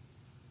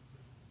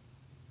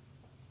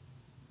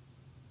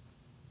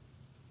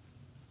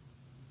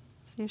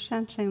 So you're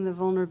sensing the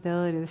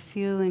vulnerability, the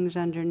feelings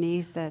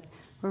underneath that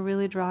were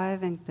really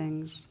driving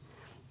things.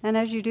 And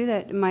as you do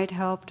that, it might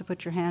help to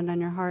put your hand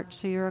on your heart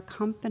so you're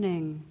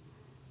accompanying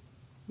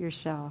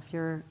yourself.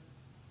 You're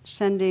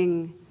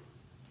sending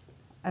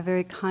a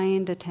very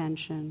kind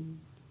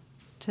attention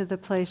to the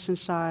place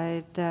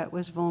inside that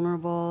was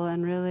vulnerable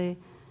and really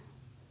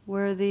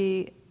where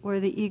the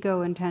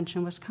ego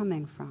intention was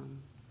coming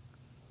from.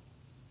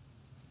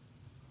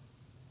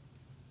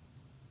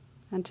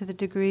 And to the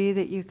degree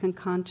that you can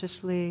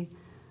consciously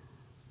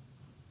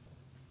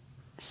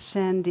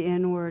send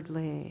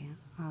inwardly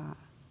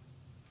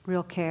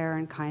real care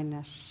and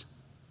kindness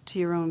to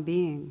your own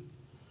being.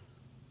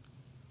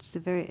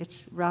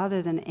 It's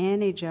rather than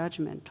any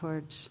judgment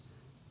towards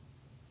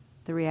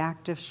the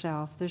reactive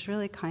self, there's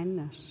really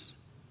kindness.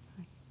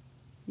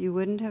 You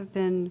wouldn't have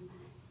been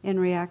in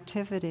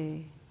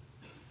reactivity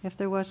if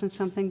there wasn't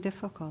something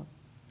difficult.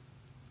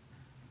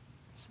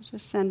 So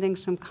just sending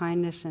some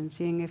kindness and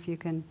seeing if you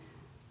can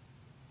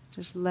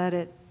just let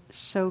it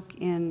soak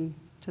in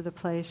to the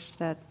place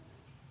that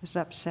is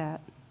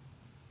upset.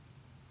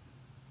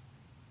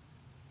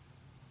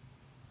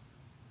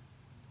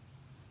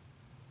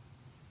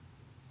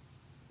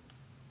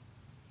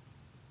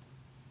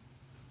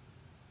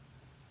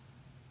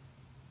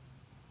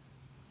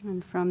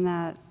 And from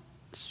that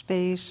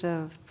space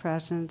of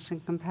presence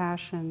and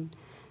compassion,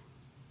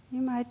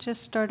 you might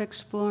just start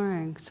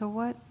exploring. So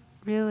what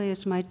really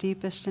is my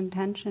deepest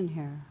intention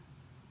here?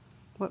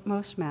 What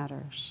most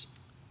matters?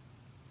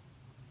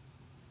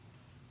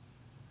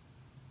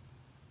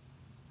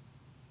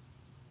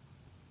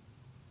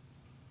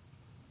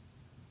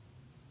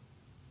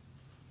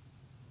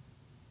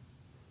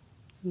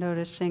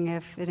 noticing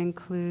if it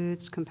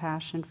includes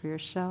compassion for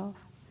yourself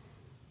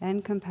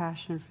and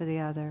compassion for the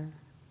other.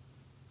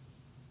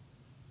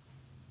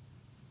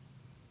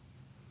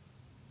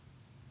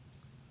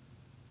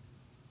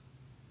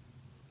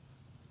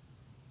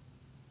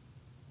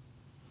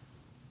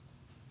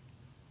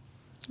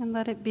 And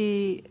let it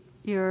be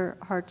your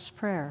heart's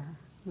prayer.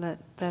 Let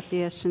that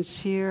be a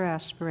sincere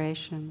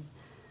aspiration.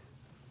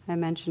 I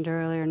mentioned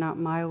earlier, not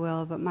my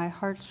will, but my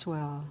heart's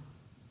will.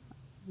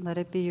 Let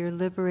it be your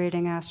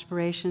liberating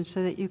aspiration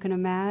so that you can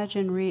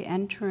imagine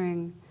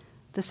re-entering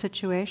the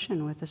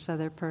situation with this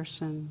other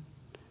person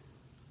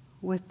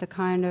with the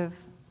kind of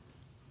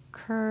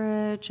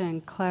courage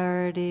and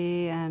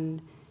clarity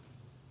and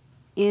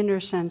inner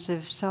sense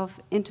of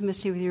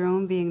self-intimacy with your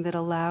own being that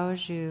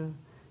allows you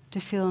to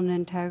feel an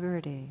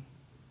integrity,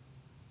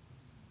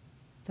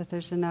 that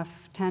there's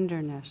enough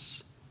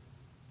tenderness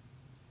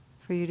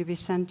for you to be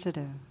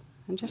sensitive.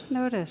 And just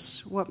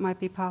notice what might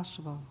be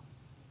possible.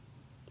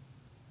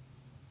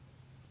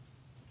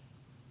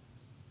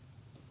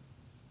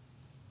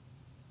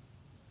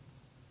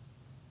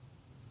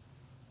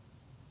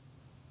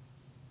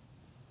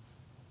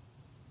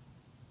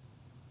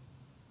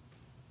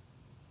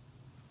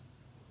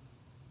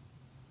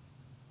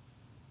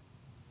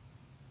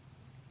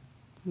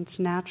 It's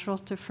natural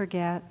to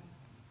forget.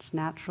 It's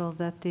natural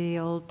that the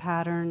old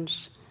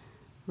patterns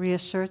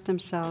reassert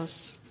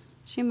themselves.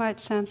 So you might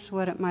sense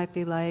what it might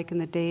be like in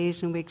the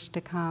days and weeks to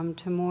come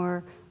to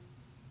more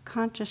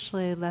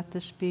consciously let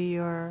this be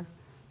your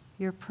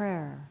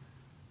prayer,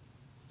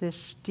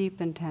 this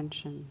deep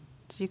intention,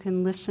 so you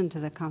can listen to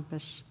the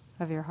compass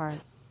of your heart.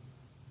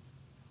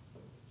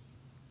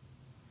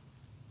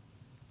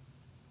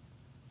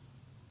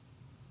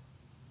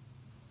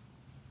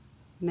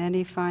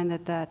 Many find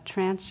that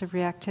trance of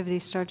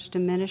reactivity starts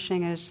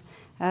diminishing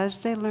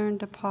as they learn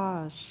to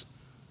pause,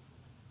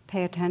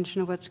 pay attention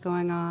to what's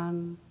going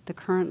on, the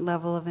current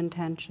level of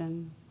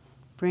intention,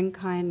 bring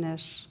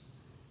kindness,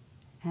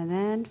 and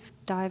then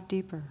dive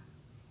deeper.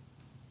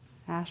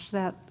 Ask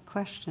that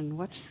question,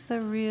 what's the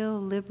real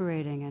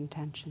liberating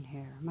intention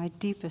here, my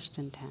deepest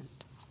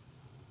intent?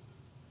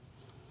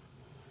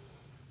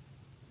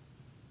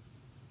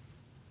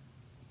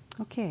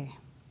 Okay,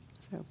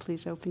 so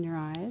please open your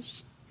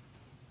eyes.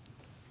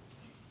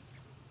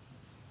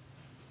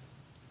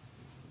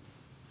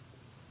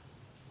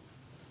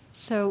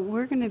 So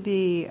we're going to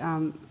be,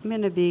 I'm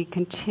going to be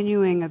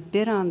continuing a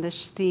bit on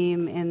this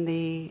theme in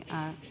the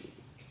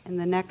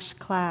next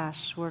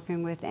class,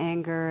 working with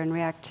anger and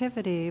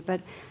reactivity.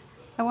 But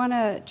I want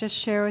to just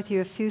share with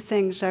you a few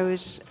things. I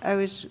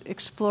was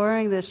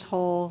exploring this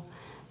whole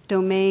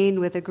domain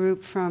with a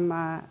group from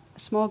a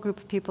small group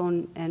of people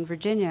in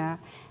Virginia,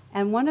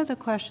 and one of the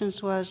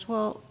questions was,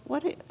 well,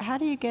 how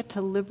do you get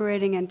to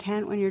liberating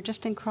intent when you're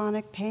just in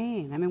chronic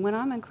pain? I mean, when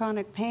I'm in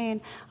chronic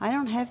pain, I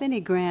don't have any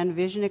grand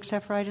vision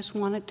except for I just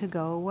want it to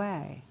go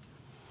away.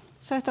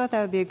 So I thought that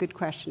would be a good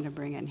question to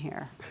bring in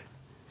here.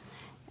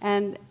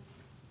 And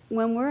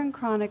when we're in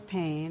chronic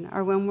pain,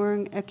 or when we're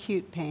in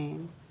acute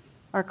pain,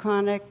 or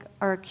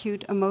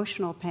acute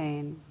emotional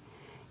pain,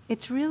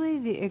 it's really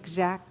the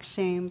exact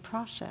same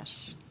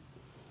process.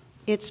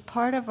 It's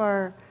part of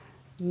our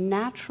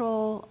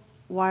natural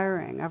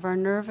wiring of our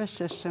nervous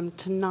system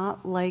to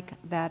not like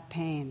that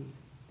pain.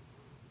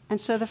 And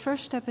so the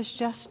first step is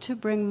just to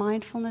bring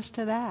mindfulness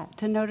to that,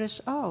 to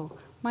notice, oh,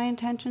 my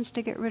intention is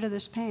to get rid of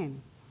this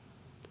pain.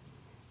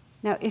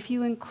 Now, if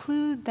you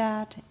include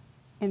that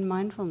in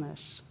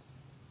mindfulness,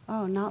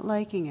 oh, not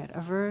liking it,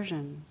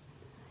 aversion,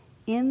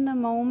 in the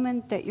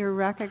moment that you're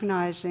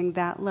recognizing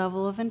that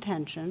level of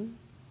intention,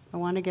 I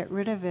want to get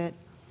rid of it,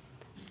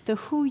 the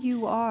who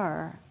you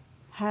are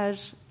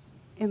has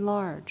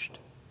enlarged.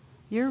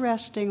 You're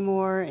resting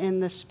more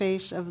in the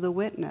space of the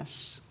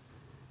witness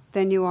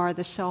than you are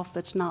the self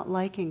that's not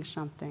liking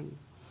something.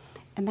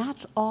 And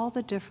that's all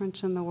the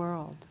difference in the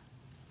world.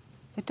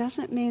 It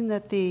doesn't mean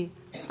that the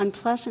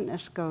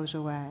unpleasantness goes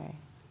away,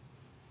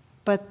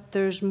 but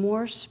there's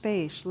more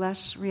space,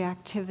 less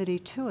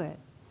reactivity to it.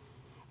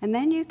 And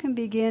then you can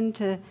begin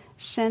to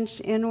sense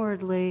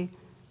inwardly,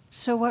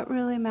 so what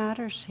really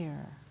matters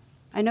here?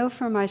 I know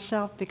for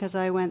myself, because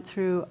I went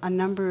through a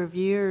number of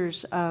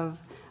years of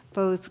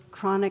both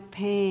chronic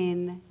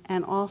pain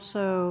and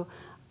also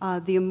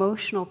the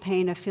emotional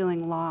pain of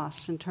feeling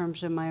lost in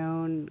terms of my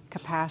own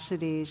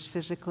capacities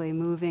physically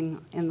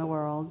moving in the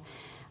world.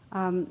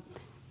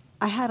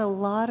 I had a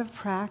lot of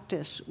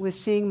practice with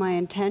seeing my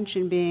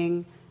intention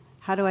being,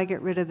 how do I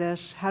get rid of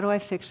this? How do I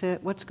fix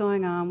it? What's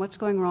going on? What's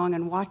going wrong?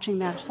 And watching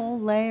that whole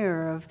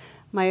layer of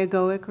my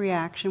egoic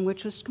reaction,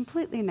 which was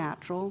completely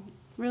natural,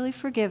 really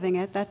forgiving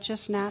it, that's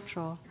just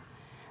natural.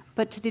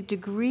 But to the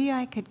degree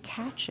I could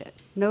catch it,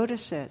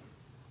 notice it,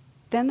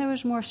 then there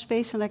was more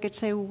space and I could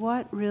say,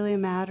 what really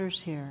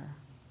matters here?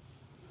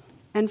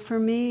 And for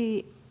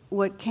me,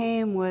 what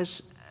came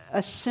was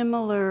a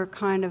similar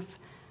kind of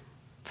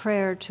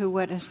prayer to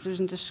what has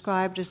been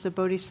described as the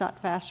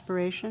bodhisattva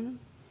aspiration,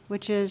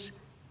 which is,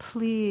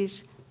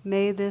 please,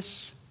 may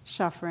this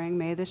suffering,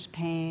 may this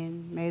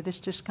pain, may this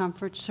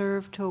discomfort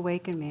serve to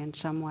awaken me in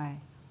some way.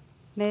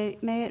 May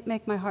it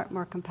make my heart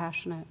more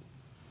compassionate.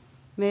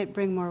 May it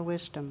bring more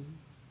wisdom.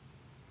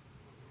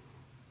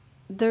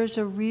 There's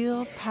a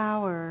real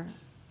power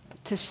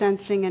to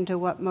sensing into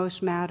what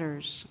most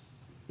matters,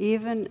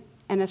 even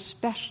and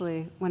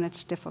especially when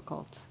it's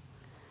difficult.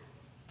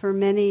 For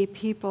many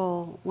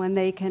people, when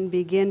they can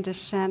begin to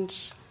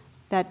sense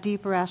that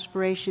deeper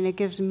aspiration, it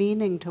gives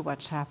meaning to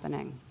what's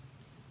happening.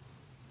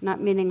 Not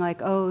meaning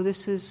like, oh,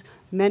 this is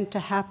meant to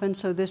happen,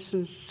 so this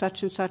and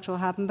such will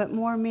happen, but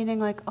more meaning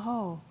like,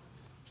 oh,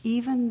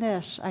 even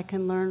this I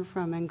can learn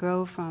from and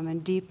grow from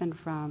and deepen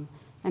from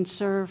and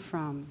serve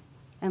from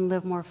and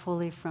live more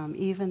fully from,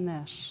 even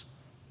this.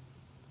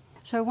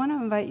 So I want to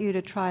invite you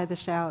to try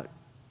this out,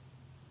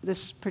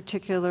 this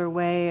particular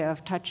way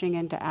of touching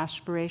into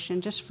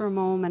aspiration just for a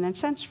moment and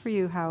sense for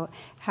you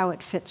how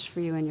it fits for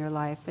you in your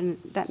life.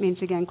 And that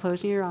means, again,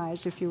 closing your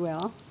eyes, if you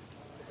will.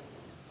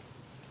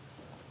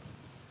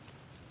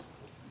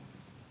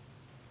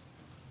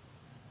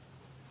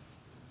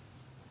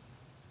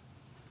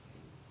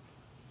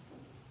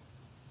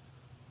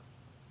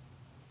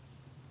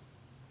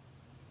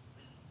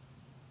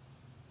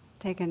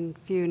 Take a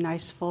few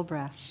nice full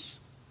breaths.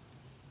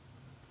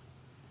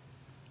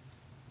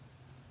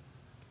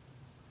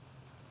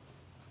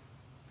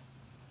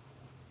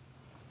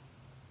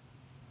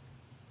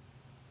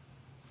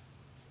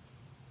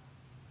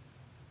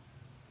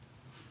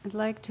 I'd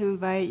like to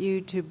invite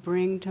you to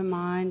bring to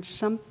mind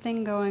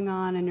something going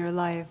on in your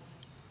life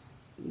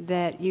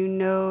that you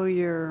know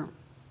your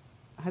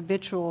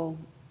habitual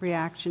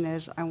reaction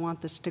is, I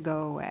want this to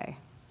go away.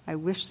 I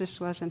wish this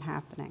wasn't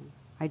happening.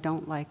 I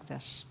don't like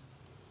this.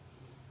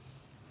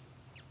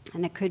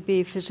 And it could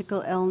be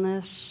physical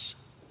illness,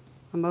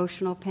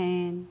 emotional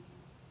pain,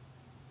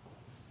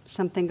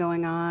 something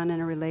going on in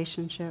a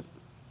relationship,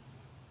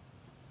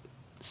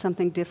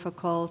 something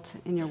difficult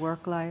in your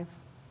work life,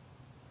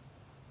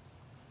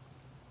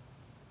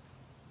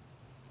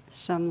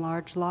 some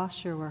large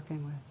loss you're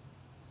working with.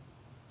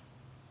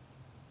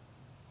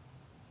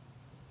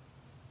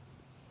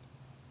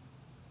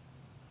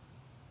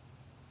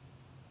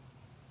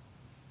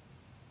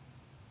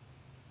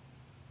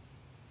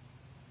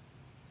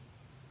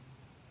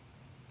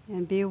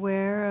 And be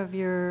aware of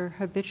your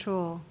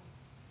habitual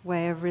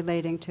way of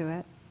relating to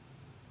it.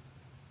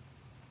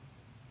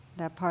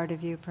 That part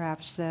of you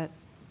perhaps that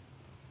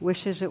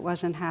wishes it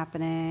wasn't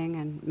happening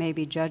and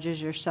maybe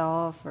judges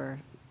yourself or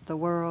the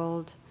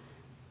world,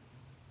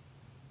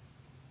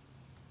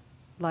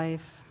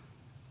 life.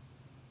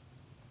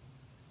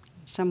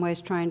 In some ways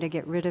trying to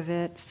get rid of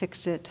it,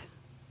 fix it,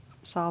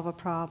 solve a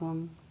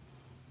problem.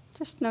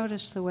 Just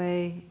notice the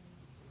way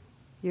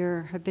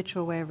your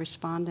habitual way of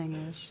responding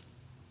is.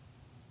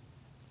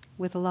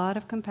 With a lot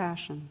of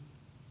compassion,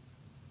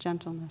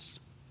 gentleness.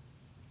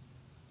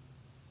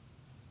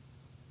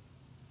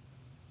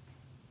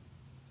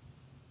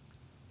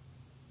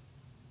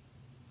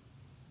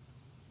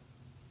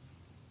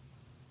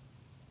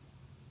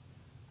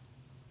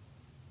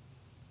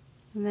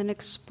 And then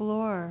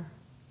explore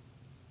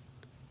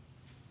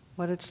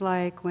what it's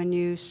like when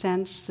you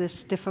sense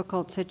this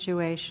difficult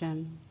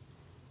situation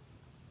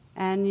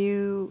and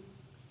you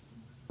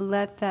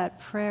let that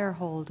prayer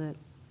hold it.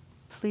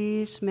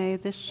 Please may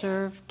this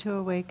serve to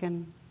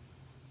awaken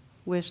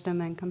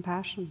wisdom and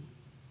compassion.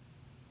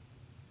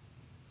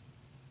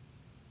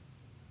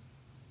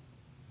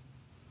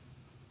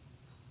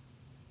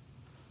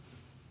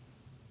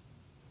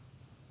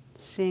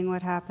 Seeing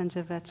what happens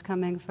if that's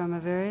coming from a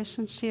very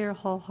sincere,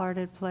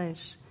 wholehearted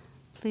place.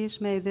 Please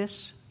may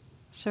this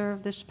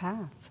serve this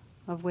path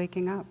of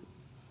waking up.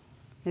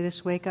 May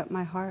this wake up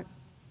my heart.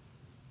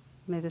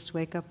 May this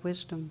wake up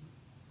wisdom.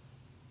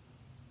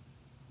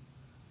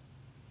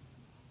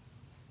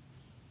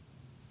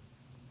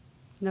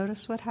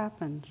 Notice what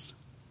happens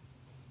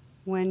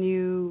when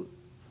you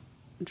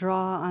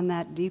draw on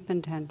that deep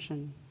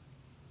intention.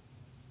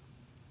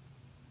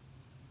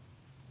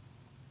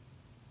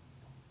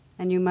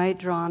 And you might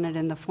draw on it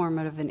in the form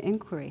of an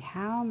inquiry.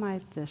 How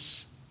might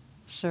this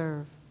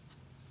serve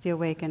the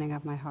awakening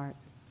of my heart?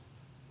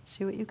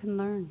 See what you can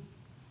learn.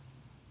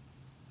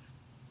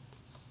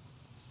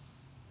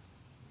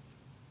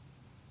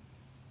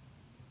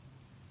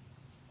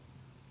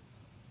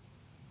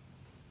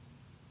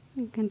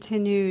 And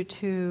continue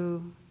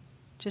to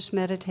just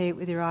meditate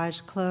with your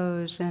eyes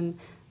closed and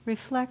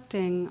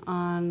reflecting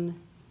on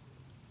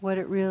what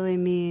it really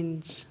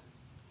means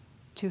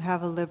to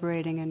have a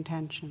liberating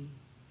intention.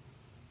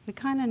 We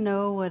kind of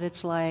know what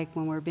it's like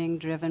when we're being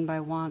driven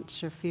by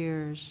wants or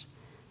fears.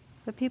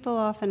 But people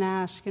often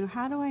ask,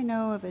 how do I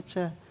know if it's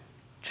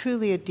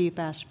truly a deep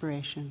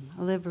aspiration,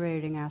 a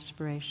liberating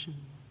aspiration?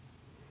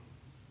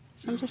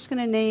 So I'm just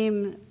going to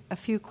name a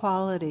few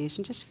qualities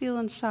and just feel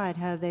inside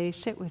how they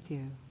sit with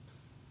you.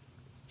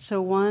 So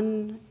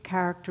one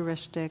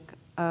characteristic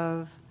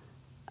of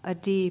a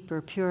deep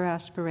or pure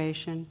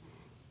aspiration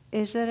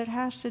is that it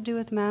has to do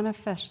with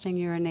manifesting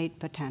your innate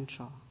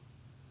potential.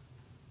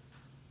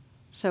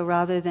 So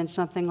rather than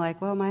something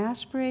like, well, my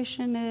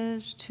aspiration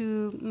is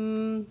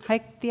to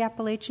hike the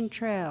Appalachian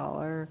Trail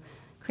or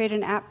create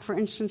an app for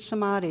instant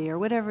samadhi or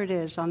whatever it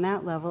is on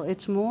that level.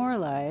 It's more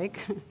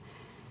like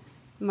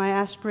my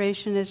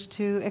aspiration is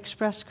to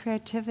express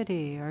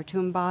creativity or to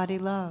embody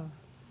love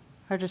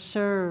or to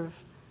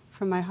serve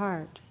from my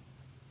heart.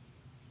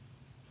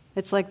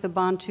 It's like the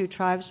Bantu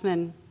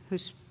tribesman who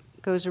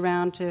goes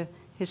around to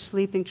his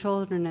sleeping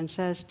children and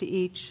says to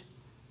each,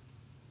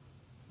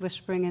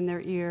 whispering in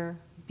their ear,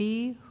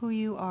 "Be who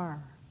you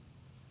are."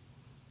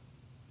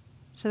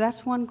 So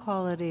that's one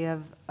quality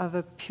of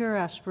a pure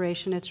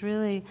aspiration. It's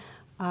really,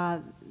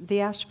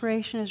 the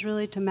aspiration is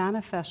really to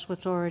manifest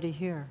what's already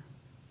here.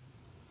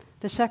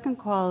 The second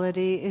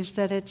quality is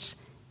that it's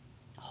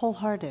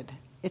wholehearted.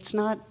 It's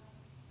not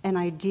an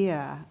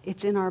idea.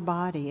 It's in our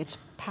body. It's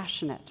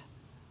passionate.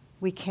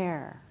 We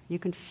care. You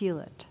can feel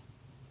it.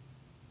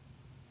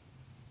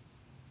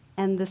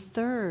 And the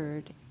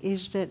third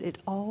is that it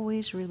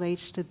always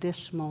relates to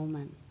this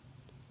moment.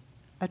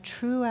 A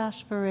true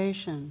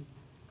aspiration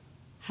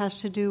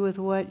has to do with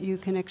what you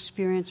can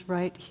experience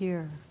right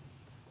here.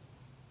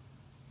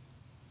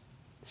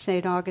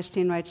 St.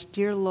 Augustine writes,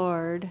 "Dear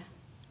Lord,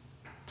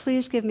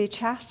 please give me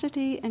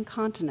chastity and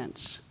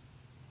continence,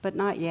 but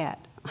not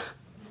yet."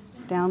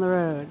 Down the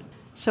road.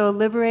 So a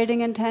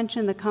liberating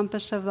intention, the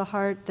compass of the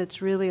heart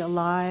that's really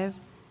alive,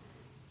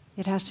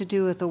 it has to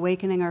do with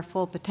awakening our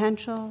full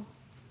potential.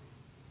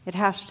 It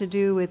has to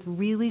do with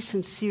really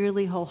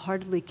sincerely,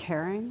 wholeheartedly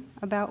caring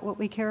about what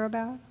we care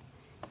about.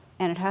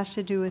 And it has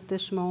to do with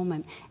this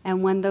moment.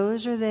 And when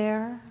those are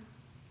there,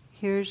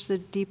 here's the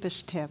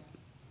deepest tip.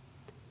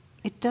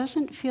 It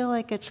doesn't feel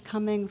like it's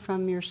coming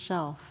from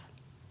yourself.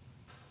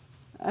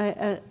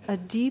 A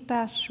deep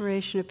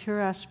aspiration, a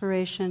pure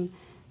aspiration,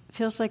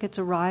 feels like it's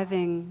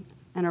arriving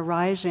and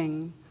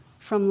arising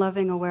from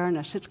loving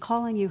awareness. It's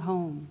calling you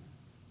home.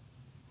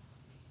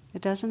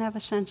 It doesn't have a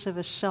sense of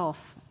a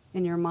self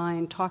in your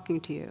mind talking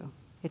to you.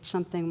 It's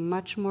something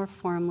much more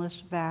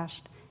formless,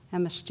 vast,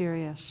 and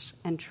mysterious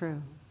and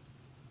true.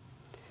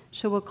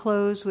 So we'll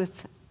close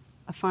with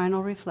a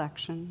final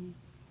reflection.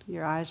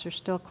 Your eyes are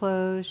still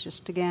closed.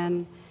 Just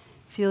again,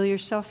 feel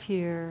yourself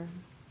here.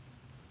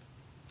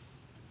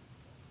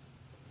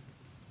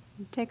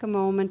 Take a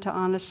moment to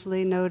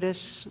honestly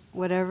notice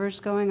whatever's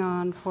going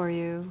on for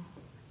you,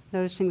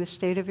 noticing the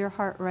state of your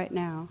heart right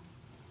now.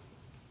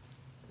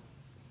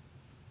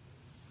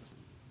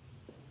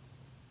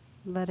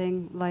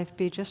 Letting life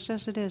be just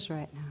as it is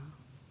right now.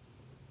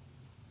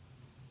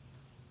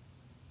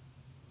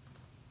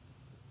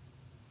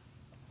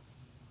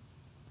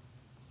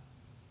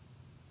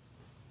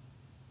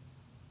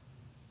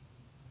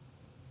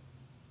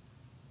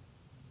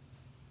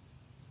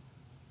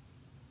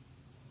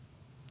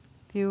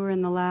 If you were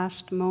in the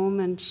last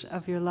moments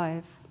of your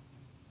life,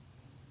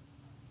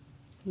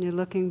 and you're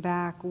looking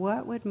back,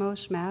 what would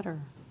most matter?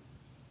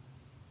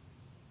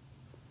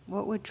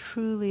 What would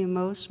truly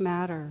most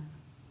matter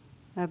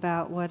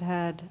about what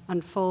had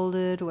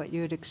unfolded, what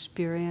you had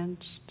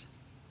experienced,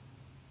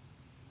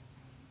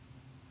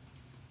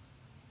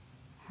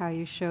 how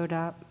you showed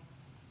up?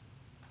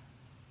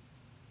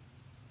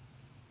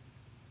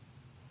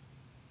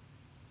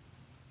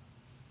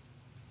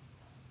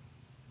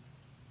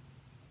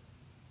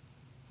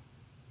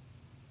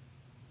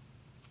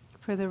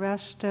 For the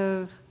rest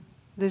of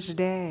this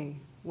day,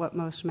 what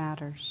most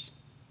matters?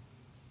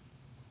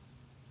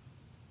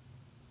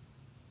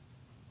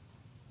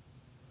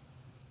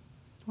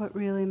 What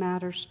really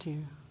matters to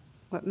you?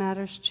 What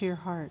matters to your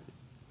heart?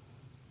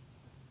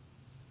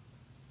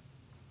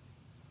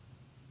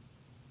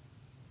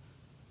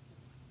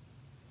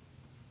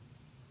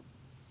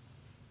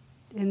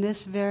 In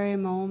this very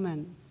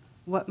moment,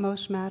 what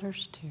most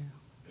matters to you?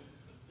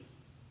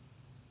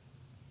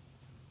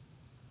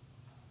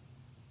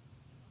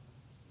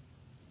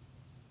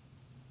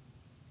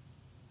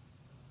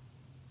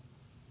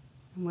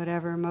 And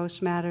whatever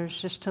most matters,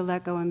 just to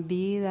let go and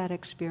be that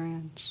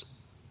experience.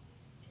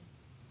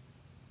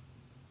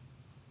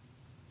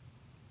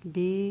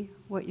 Be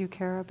what you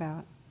care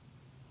about.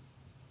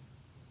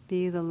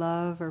 Be the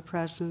love or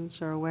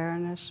presence or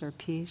awareness or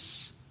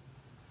peace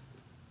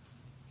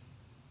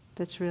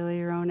that's really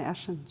your own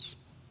essence.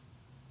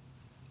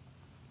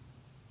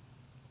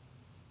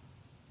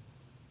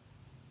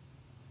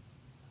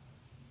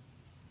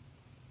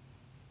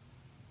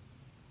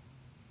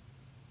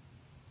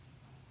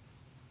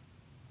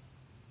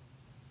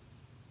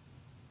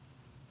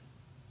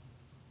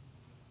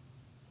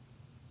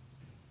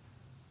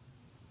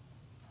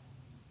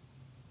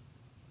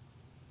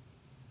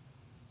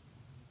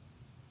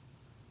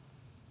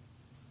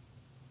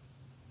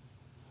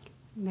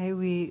 May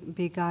we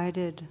be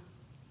guided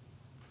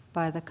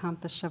by the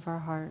compass of our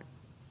heart.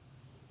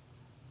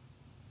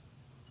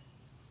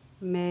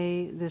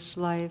 May this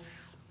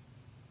life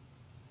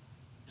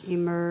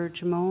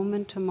emerge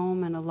moment to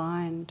moment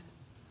aligned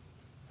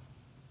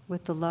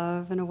with the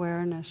love and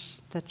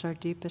awareness that's our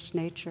deepest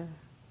nature.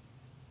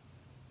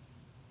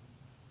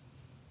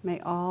 May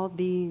all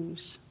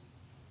beings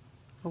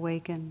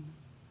awaken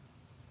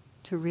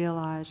to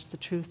realize the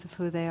truth of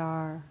who they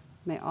are.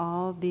 May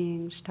all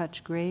beings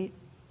touch great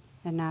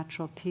and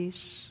natural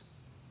peace.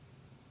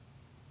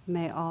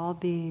 May all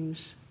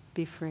beings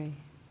be free.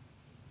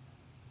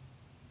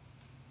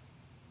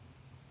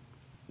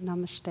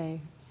 Namaste,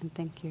 and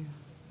thank you.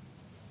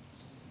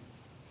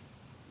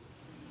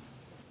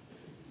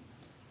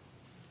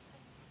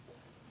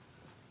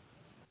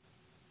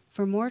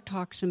 For more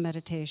talks and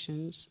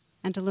meditations,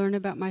 and to learn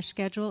about my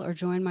schedule or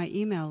join my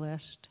email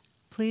list,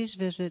 please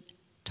visit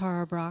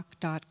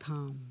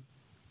tarabrock.com.